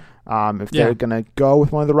director if they're going to go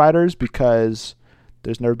with one of the writers, because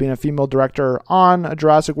there's never been a female director on a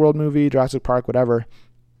Jurassic World movie, Jurassic Park, whatever.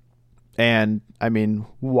 And I mean,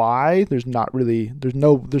 why? There's no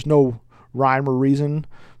rhyme or reason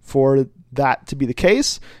for that to be the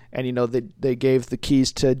case. And they gave the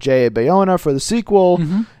keys to J.A. Bayona for the sequel.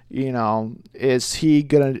 Mm-hmm. Did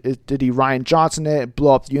he Rian Johnson it,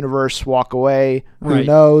 blow up the universe, walk away? Who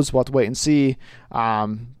knows? We'll have to wait and see. But I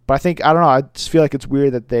don't know. I just feel like it's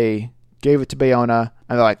weird that they gave it to Bayona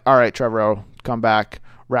and they're like, all right, Trevorrow, come back,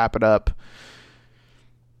 wrap it up.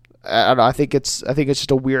 I don't know. I think it's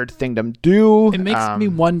just a weird thing to do. It makes me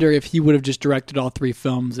wonder if he would have just directed all 3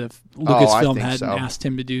 films if Lucasfilm hadn't asked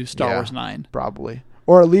him to do Star Wars 9. Probably.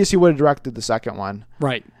 Or at least he would have directed the second one.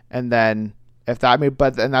 Right. And then and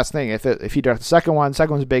that's the thing. If he directed the second one's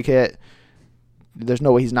a big hit, there's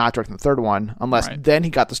no way he's not directing the third one, unless then he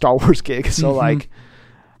got the Star Wars gig. So I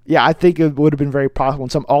think it would have been very possible in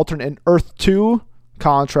some alternate Earth 2,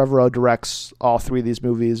 Colin Trevorrow directs all 3 of these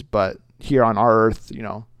movies, but here on our Earth,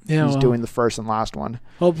 he's doing the first and last one.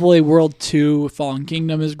 Hopefully World 2 Fallen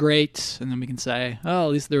Kingdom is great, and then we can say, oh,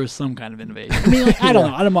 at least there was some kind of innovation. I mean, I don't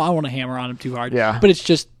know. I don't want to hammer on him too hard. Yeah. But it's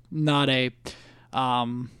just not a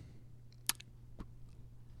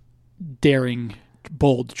daring,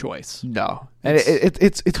 bold choice. No. And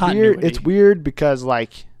it's weird. It's weird because, I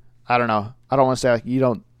don't know. I don't want to say, he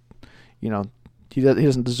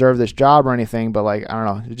doesn't deserve this job or anything, but, I don't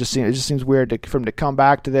know. It just seems weird for him to come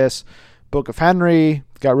back to this. Book of Henry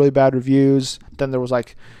got really bad reviews. Then there was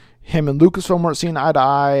him and Lucasfilm weren't seeing eye to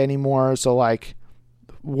eye anymore. So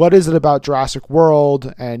what is it about Jurassic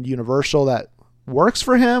World and Universal that works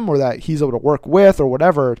for him, or that he's able to work with, or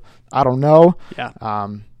whatever? I don't know. Yeah.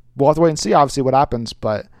 We'll have to wait and see, obviously, what happens.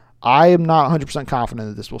 But I am not 100% confident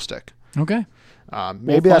that this will stick. Okay.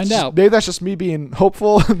 Maybe that's just me being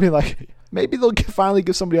hopeful and being like, maybe they'll finally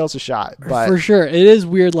give somebody else a shot. But for sure, it is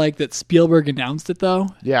weird that Spielberg announced it though.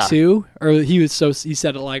 Yeah. Too, or he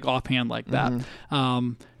said it offhand like that.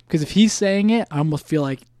 Because if he's saying it, I almost feel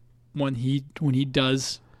like when he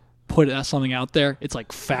does put something out there, it's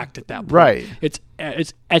fact at that point. Right.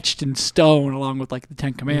 It's etched in stone along with the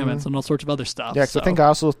Ten Commandments and all sorts of other stuff. Yeah, because I think I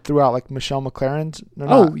also threw out Michelle McLaren's.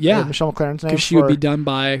 Michelle McLaren's name, because she would be done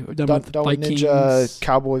with Vikings, Ninja,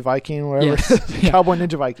 Cowboy Viking, whatever. Yes. Cowboy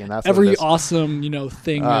Ninja Viking. That's every awesome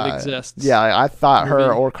thing that exists. Yeah, I thought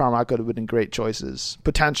her or Carmichael would have been great choices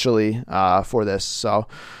potentially for this. So,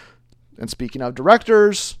 and speaking of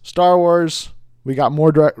directors, Star Wars. We got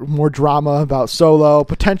more drama about Solo,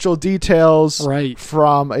 potential details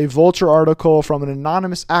from a Vulture article from an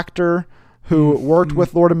anonymous actor who worked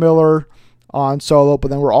with Lord and Miller on Solo, but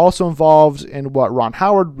then we're also involved in what Ron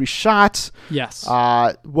Howard reshot. Yes.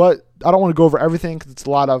 I don't want to go over everything because it's a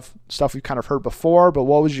lot of stuff we've kind of heard before, but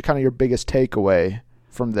what was your biggest takeaway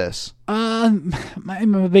from this?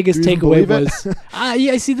 My biggest takeaway was,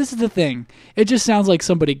 yeah, see, this is the thing. It just sounds like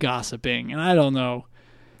somebody gossiping, and I don't know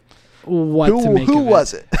what to make of it. Who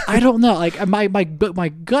was it? I don't know. Like my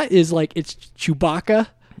gut is like it's Chewbacca.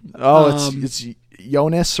 Oh, it's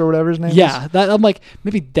Jonas or whatever his name is. Yeah, I'm like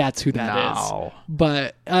maybe that's who that is.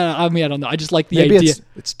 But I don't know. I just like the idea.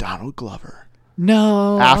 It's Donald Glover.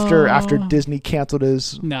 No. After Disney canceled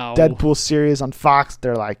his Deadpool series on Fox,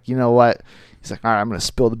 they're like, you know what? He's like, all right, I'm going to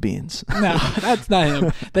spill the beans. No, that's not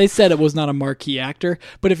him. They said it was not a marquee actor,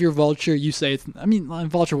 but if you're Vulture, you say it's. I mean,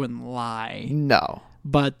 Vulture wouldn't lie. No.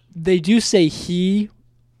 But they do say he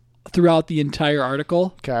throughout the entire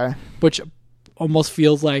article. Okay. Which almost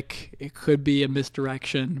feels like it could be a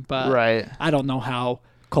misdirection, but right. I don't know how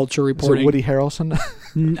culture reporting. Is it Woody Harrelson?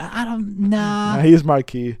 I don't know. No, he's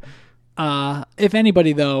marquee. If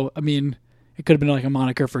anybody, though, I mean, it could have been like a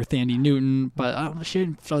moniker for Thandie Newton, but she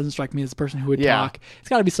doesn't strike me as the person who would talk. It's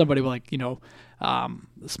got to be somebody like,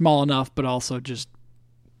 small enough, but also just,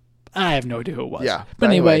 I have no idea who it was. Yeah. But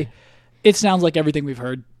anyway, it sounds like everything we've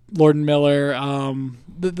heard. Lord and Miller,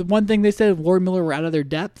 the one thing they said, Lord and Miller were out of their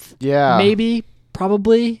depth. Yeah. Maybe,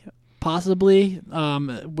 probably, possibly,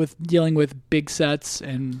 with dealing with big sets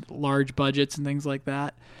and large budgets and things like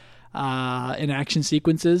that, in action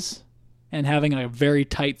sequences. And having a very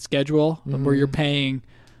tight schedule where you're paying,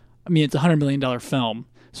 I mean, it's a $100 million film.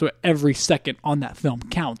 So every second on that film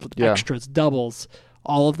counts with extras, doubles,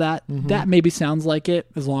 all of that. That maybe sounds like it,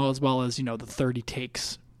 as well as the 30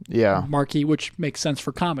 takes marquee, which makes sense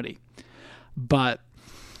for comedy. But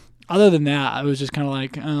other than that, I was just kind of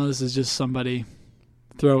like, oh, this is just somebody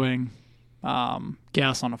throwing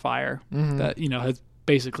gas on a fire that, has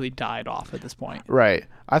basically died off at this point. Right.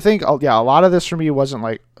 I think, a lot of this for me wasn't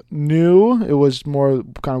like new. It was more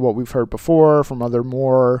kind of what we've heard before from other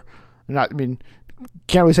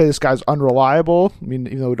can't really say this guy's unreliable. I mean,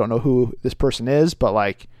 even though we don't know who this person is, but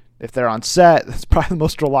like if they're on set, that's probably the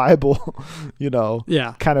most reliable,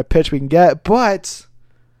 kind of pitch we can get. But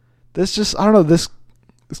this just, I don't know, this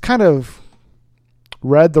kind of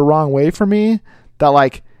read the wrong way for me, that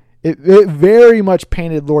like it very much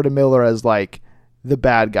painted Lord and Miller as like the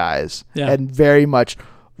bad guys, and very much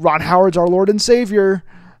Ron Howard's our Lord and Savior.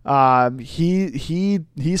 He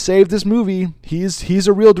saved this movie. He's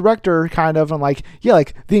a real director, kind of. I'm like,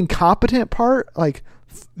 like the incompetent part. Like,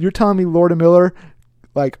 you're telling me Lord and Miller,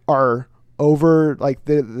 like, are over, like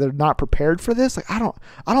they're not prepared for this. Like, I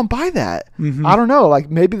don't buy that. I don't know.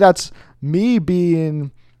 Like, maybe that's me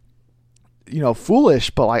being,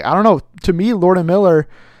 foolish. But like, I don't know. To me, Lord and Miller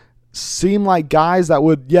seem like guys that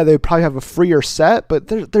would, they probably have a freer set, but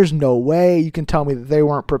there's no way you can tell me that they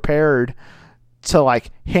weren't prepared to like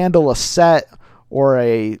handle a set or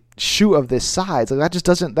a shoot of this size. Like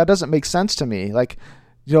that doesn't make sense to me. Like,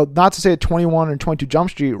 not to say that 21 and 22 Jump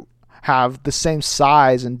Street have the same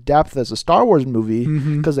size and depth as a Star Wars movie,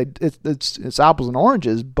 because it's apples and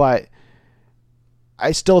oranges, but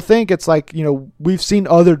I still think it's like, we've seen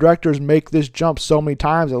other directors make this jump so many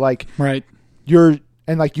times that like, right.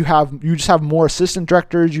 And like you just have more assistant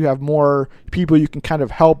directors, you have more people you can kind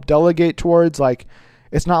of help delegate towards. Like,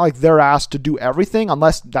 it's not like they're asked to do everything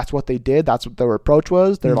unless that's what they did. That's what their approach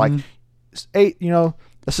was. They're like 8,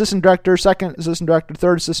 assistant director, second assistant director,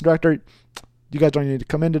 third assistant director. You guys don't need to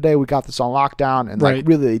come in today. We got this on lockdown. And like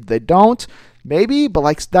really they don't, maybe, but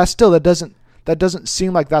like that doesn't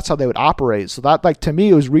seem like that's how they would operate. So that, like, to me,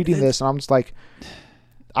 it was reading this and I'm just like,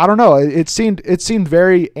 I don't know. It seemed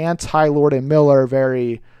very anti Lord and Miller,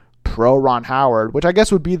 very pro Ron Howard, which I guess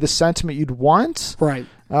would be the sentiment you'd want, right?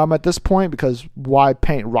 At this point, because why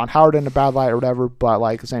paint Ron Howard in a bad light or whatever? But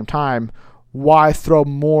like at the same time, why throw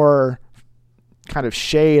more kind of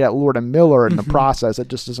shade at Lord and Miller in the process? It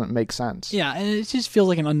just doesn't make sense. Yeah, and it just feels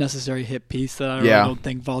like an unnecessary hit piece that I really don't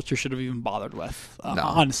think Vulture should have even bothered with,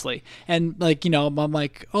 honestly. And like, I'm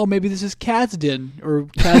like, oh, maybe this is Kasdan or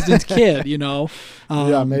Kasdan's kid,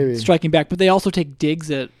 maybe striking back. But they also take digs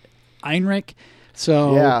at Heinrich,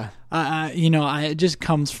 so it just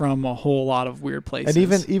comes from a whole lot of weird places.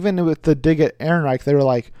 And even with the dig at Ehrenreich, they were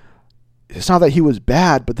like, it's not that he was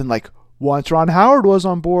bad, but then like, once Ron Howard was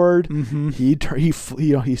on board, he turned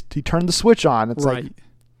the switch on. It's like,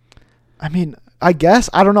 I mean, I guess,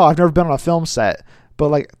 I don't know. I've never been on a film set, but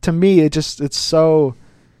like, to me, it's so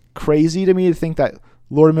crazy to me to think that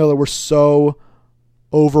Lord and Miller were so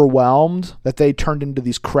overwhelmed that they turned into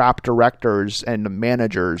these crap directors and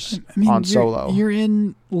managers on Solo. You're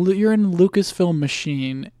in Lucasfilm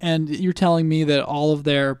machine, and you're telling me that all of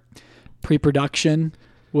their pre-production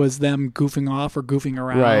was them goofing off or goofing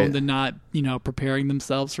around and not, preparing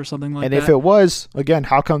themselves for something like that. And if it was, again,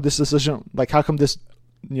 how come this decision, how come this,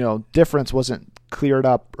 difference wasn't cleared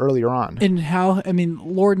up earlier on? And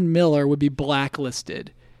Lord and Miller would be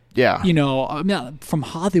blacklisted. Yeah. From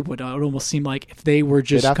Hollywood, it would almost seem like if they were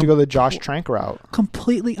just... They'd have to go the Josh Trank route.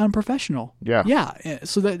 Completely unprofessional. Yeah. Yeah.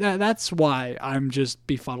 So that's why I'm just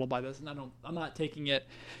befuddled by this. And I'm not taking it,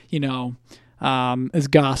 as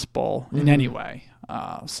gospel in any way.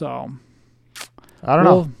 So... I don't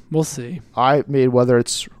know. We'll see. Whether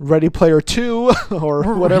it's Ready Player 2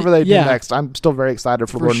 or whatever they do next, I'm still very excited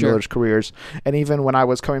for Lord and Miller's careers. And even when I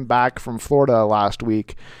was coming back from Florida last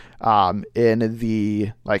week, in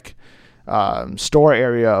the store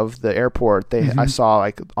area of the airport, I saw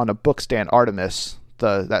on a book stand Artemis,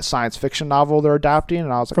 that science fiction novel they're adapting,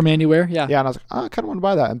 and I was like, From Anywhere, yeah, and I was like, I kind of want to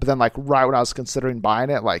buy that. But then right when I was considering buying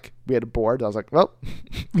it, we had a board. I was like, well,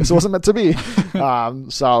 this wasn't meant to be.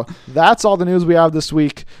 So that's all the news we have this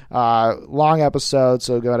week. Long episode,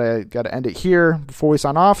 so gotta end it here. Before we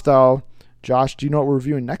sign off, though, Josh, do you know what we're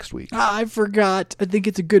reviewing next week? I forgot. I think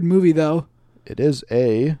it's a good movie, though. It is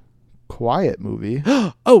a quiet movie.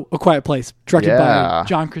 A Quiet Place, directed by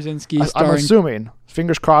John Krasinski. I'm assuming.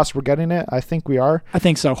 Fingers crossed we're getting it. I think we are. I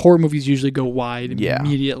think so. Horror movies usually go wide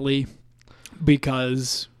immediately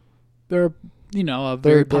because they're, a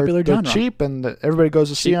very popular genre. They're cheap and everybody goes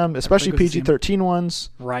to see them, especially PG-13 ones.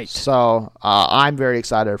 Right. So I'm very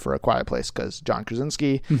excited for A Quiet Place because John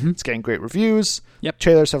Krasinski, it's getting great reviews. Yep.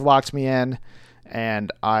 Trailers have locked me in, and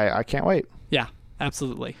I can't wait. Yeah,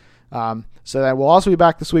 absolutely. So then we'll also be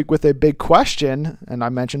back this week with a big question, and I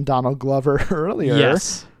mentioned Donald Glover earlier.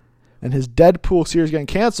 Yes. And his Deadpool series getting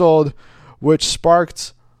canceled, which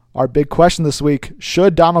sparked our big question this week.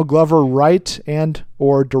 Should Donald Glover write and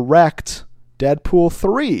or direct Deadpool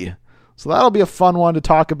 3? So that'll be a fun one to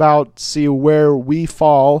talk about, see where we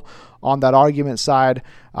fall on that argument side.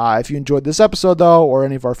 If you enjoyed this episode, though, or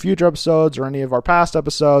any of our future episodes or any of our past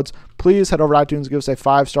episodes, please head over to iTunes, give us a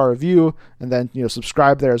 5-star review, and then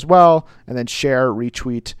subscribe there as well, and then share,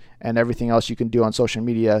 retweet, and everything else you can do on social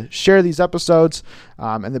media. Share these episodes,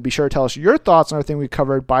 and then be sure to tell us your thoughts on everything we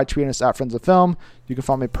covered by tweeting us at Friends of Film. You can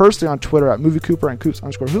follow me personally on Twitter at MovieCooper and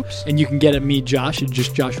Coops_Hoops. And you can get at me, Josh, and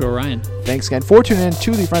just Joshua Ryan. Thanks again for tuning in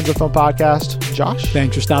to the Friends of Film podcast. Josh?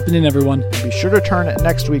 Thanks for stopping in, everyone. And be sure to turn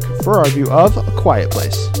next week for our review of A Quiet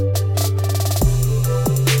Place.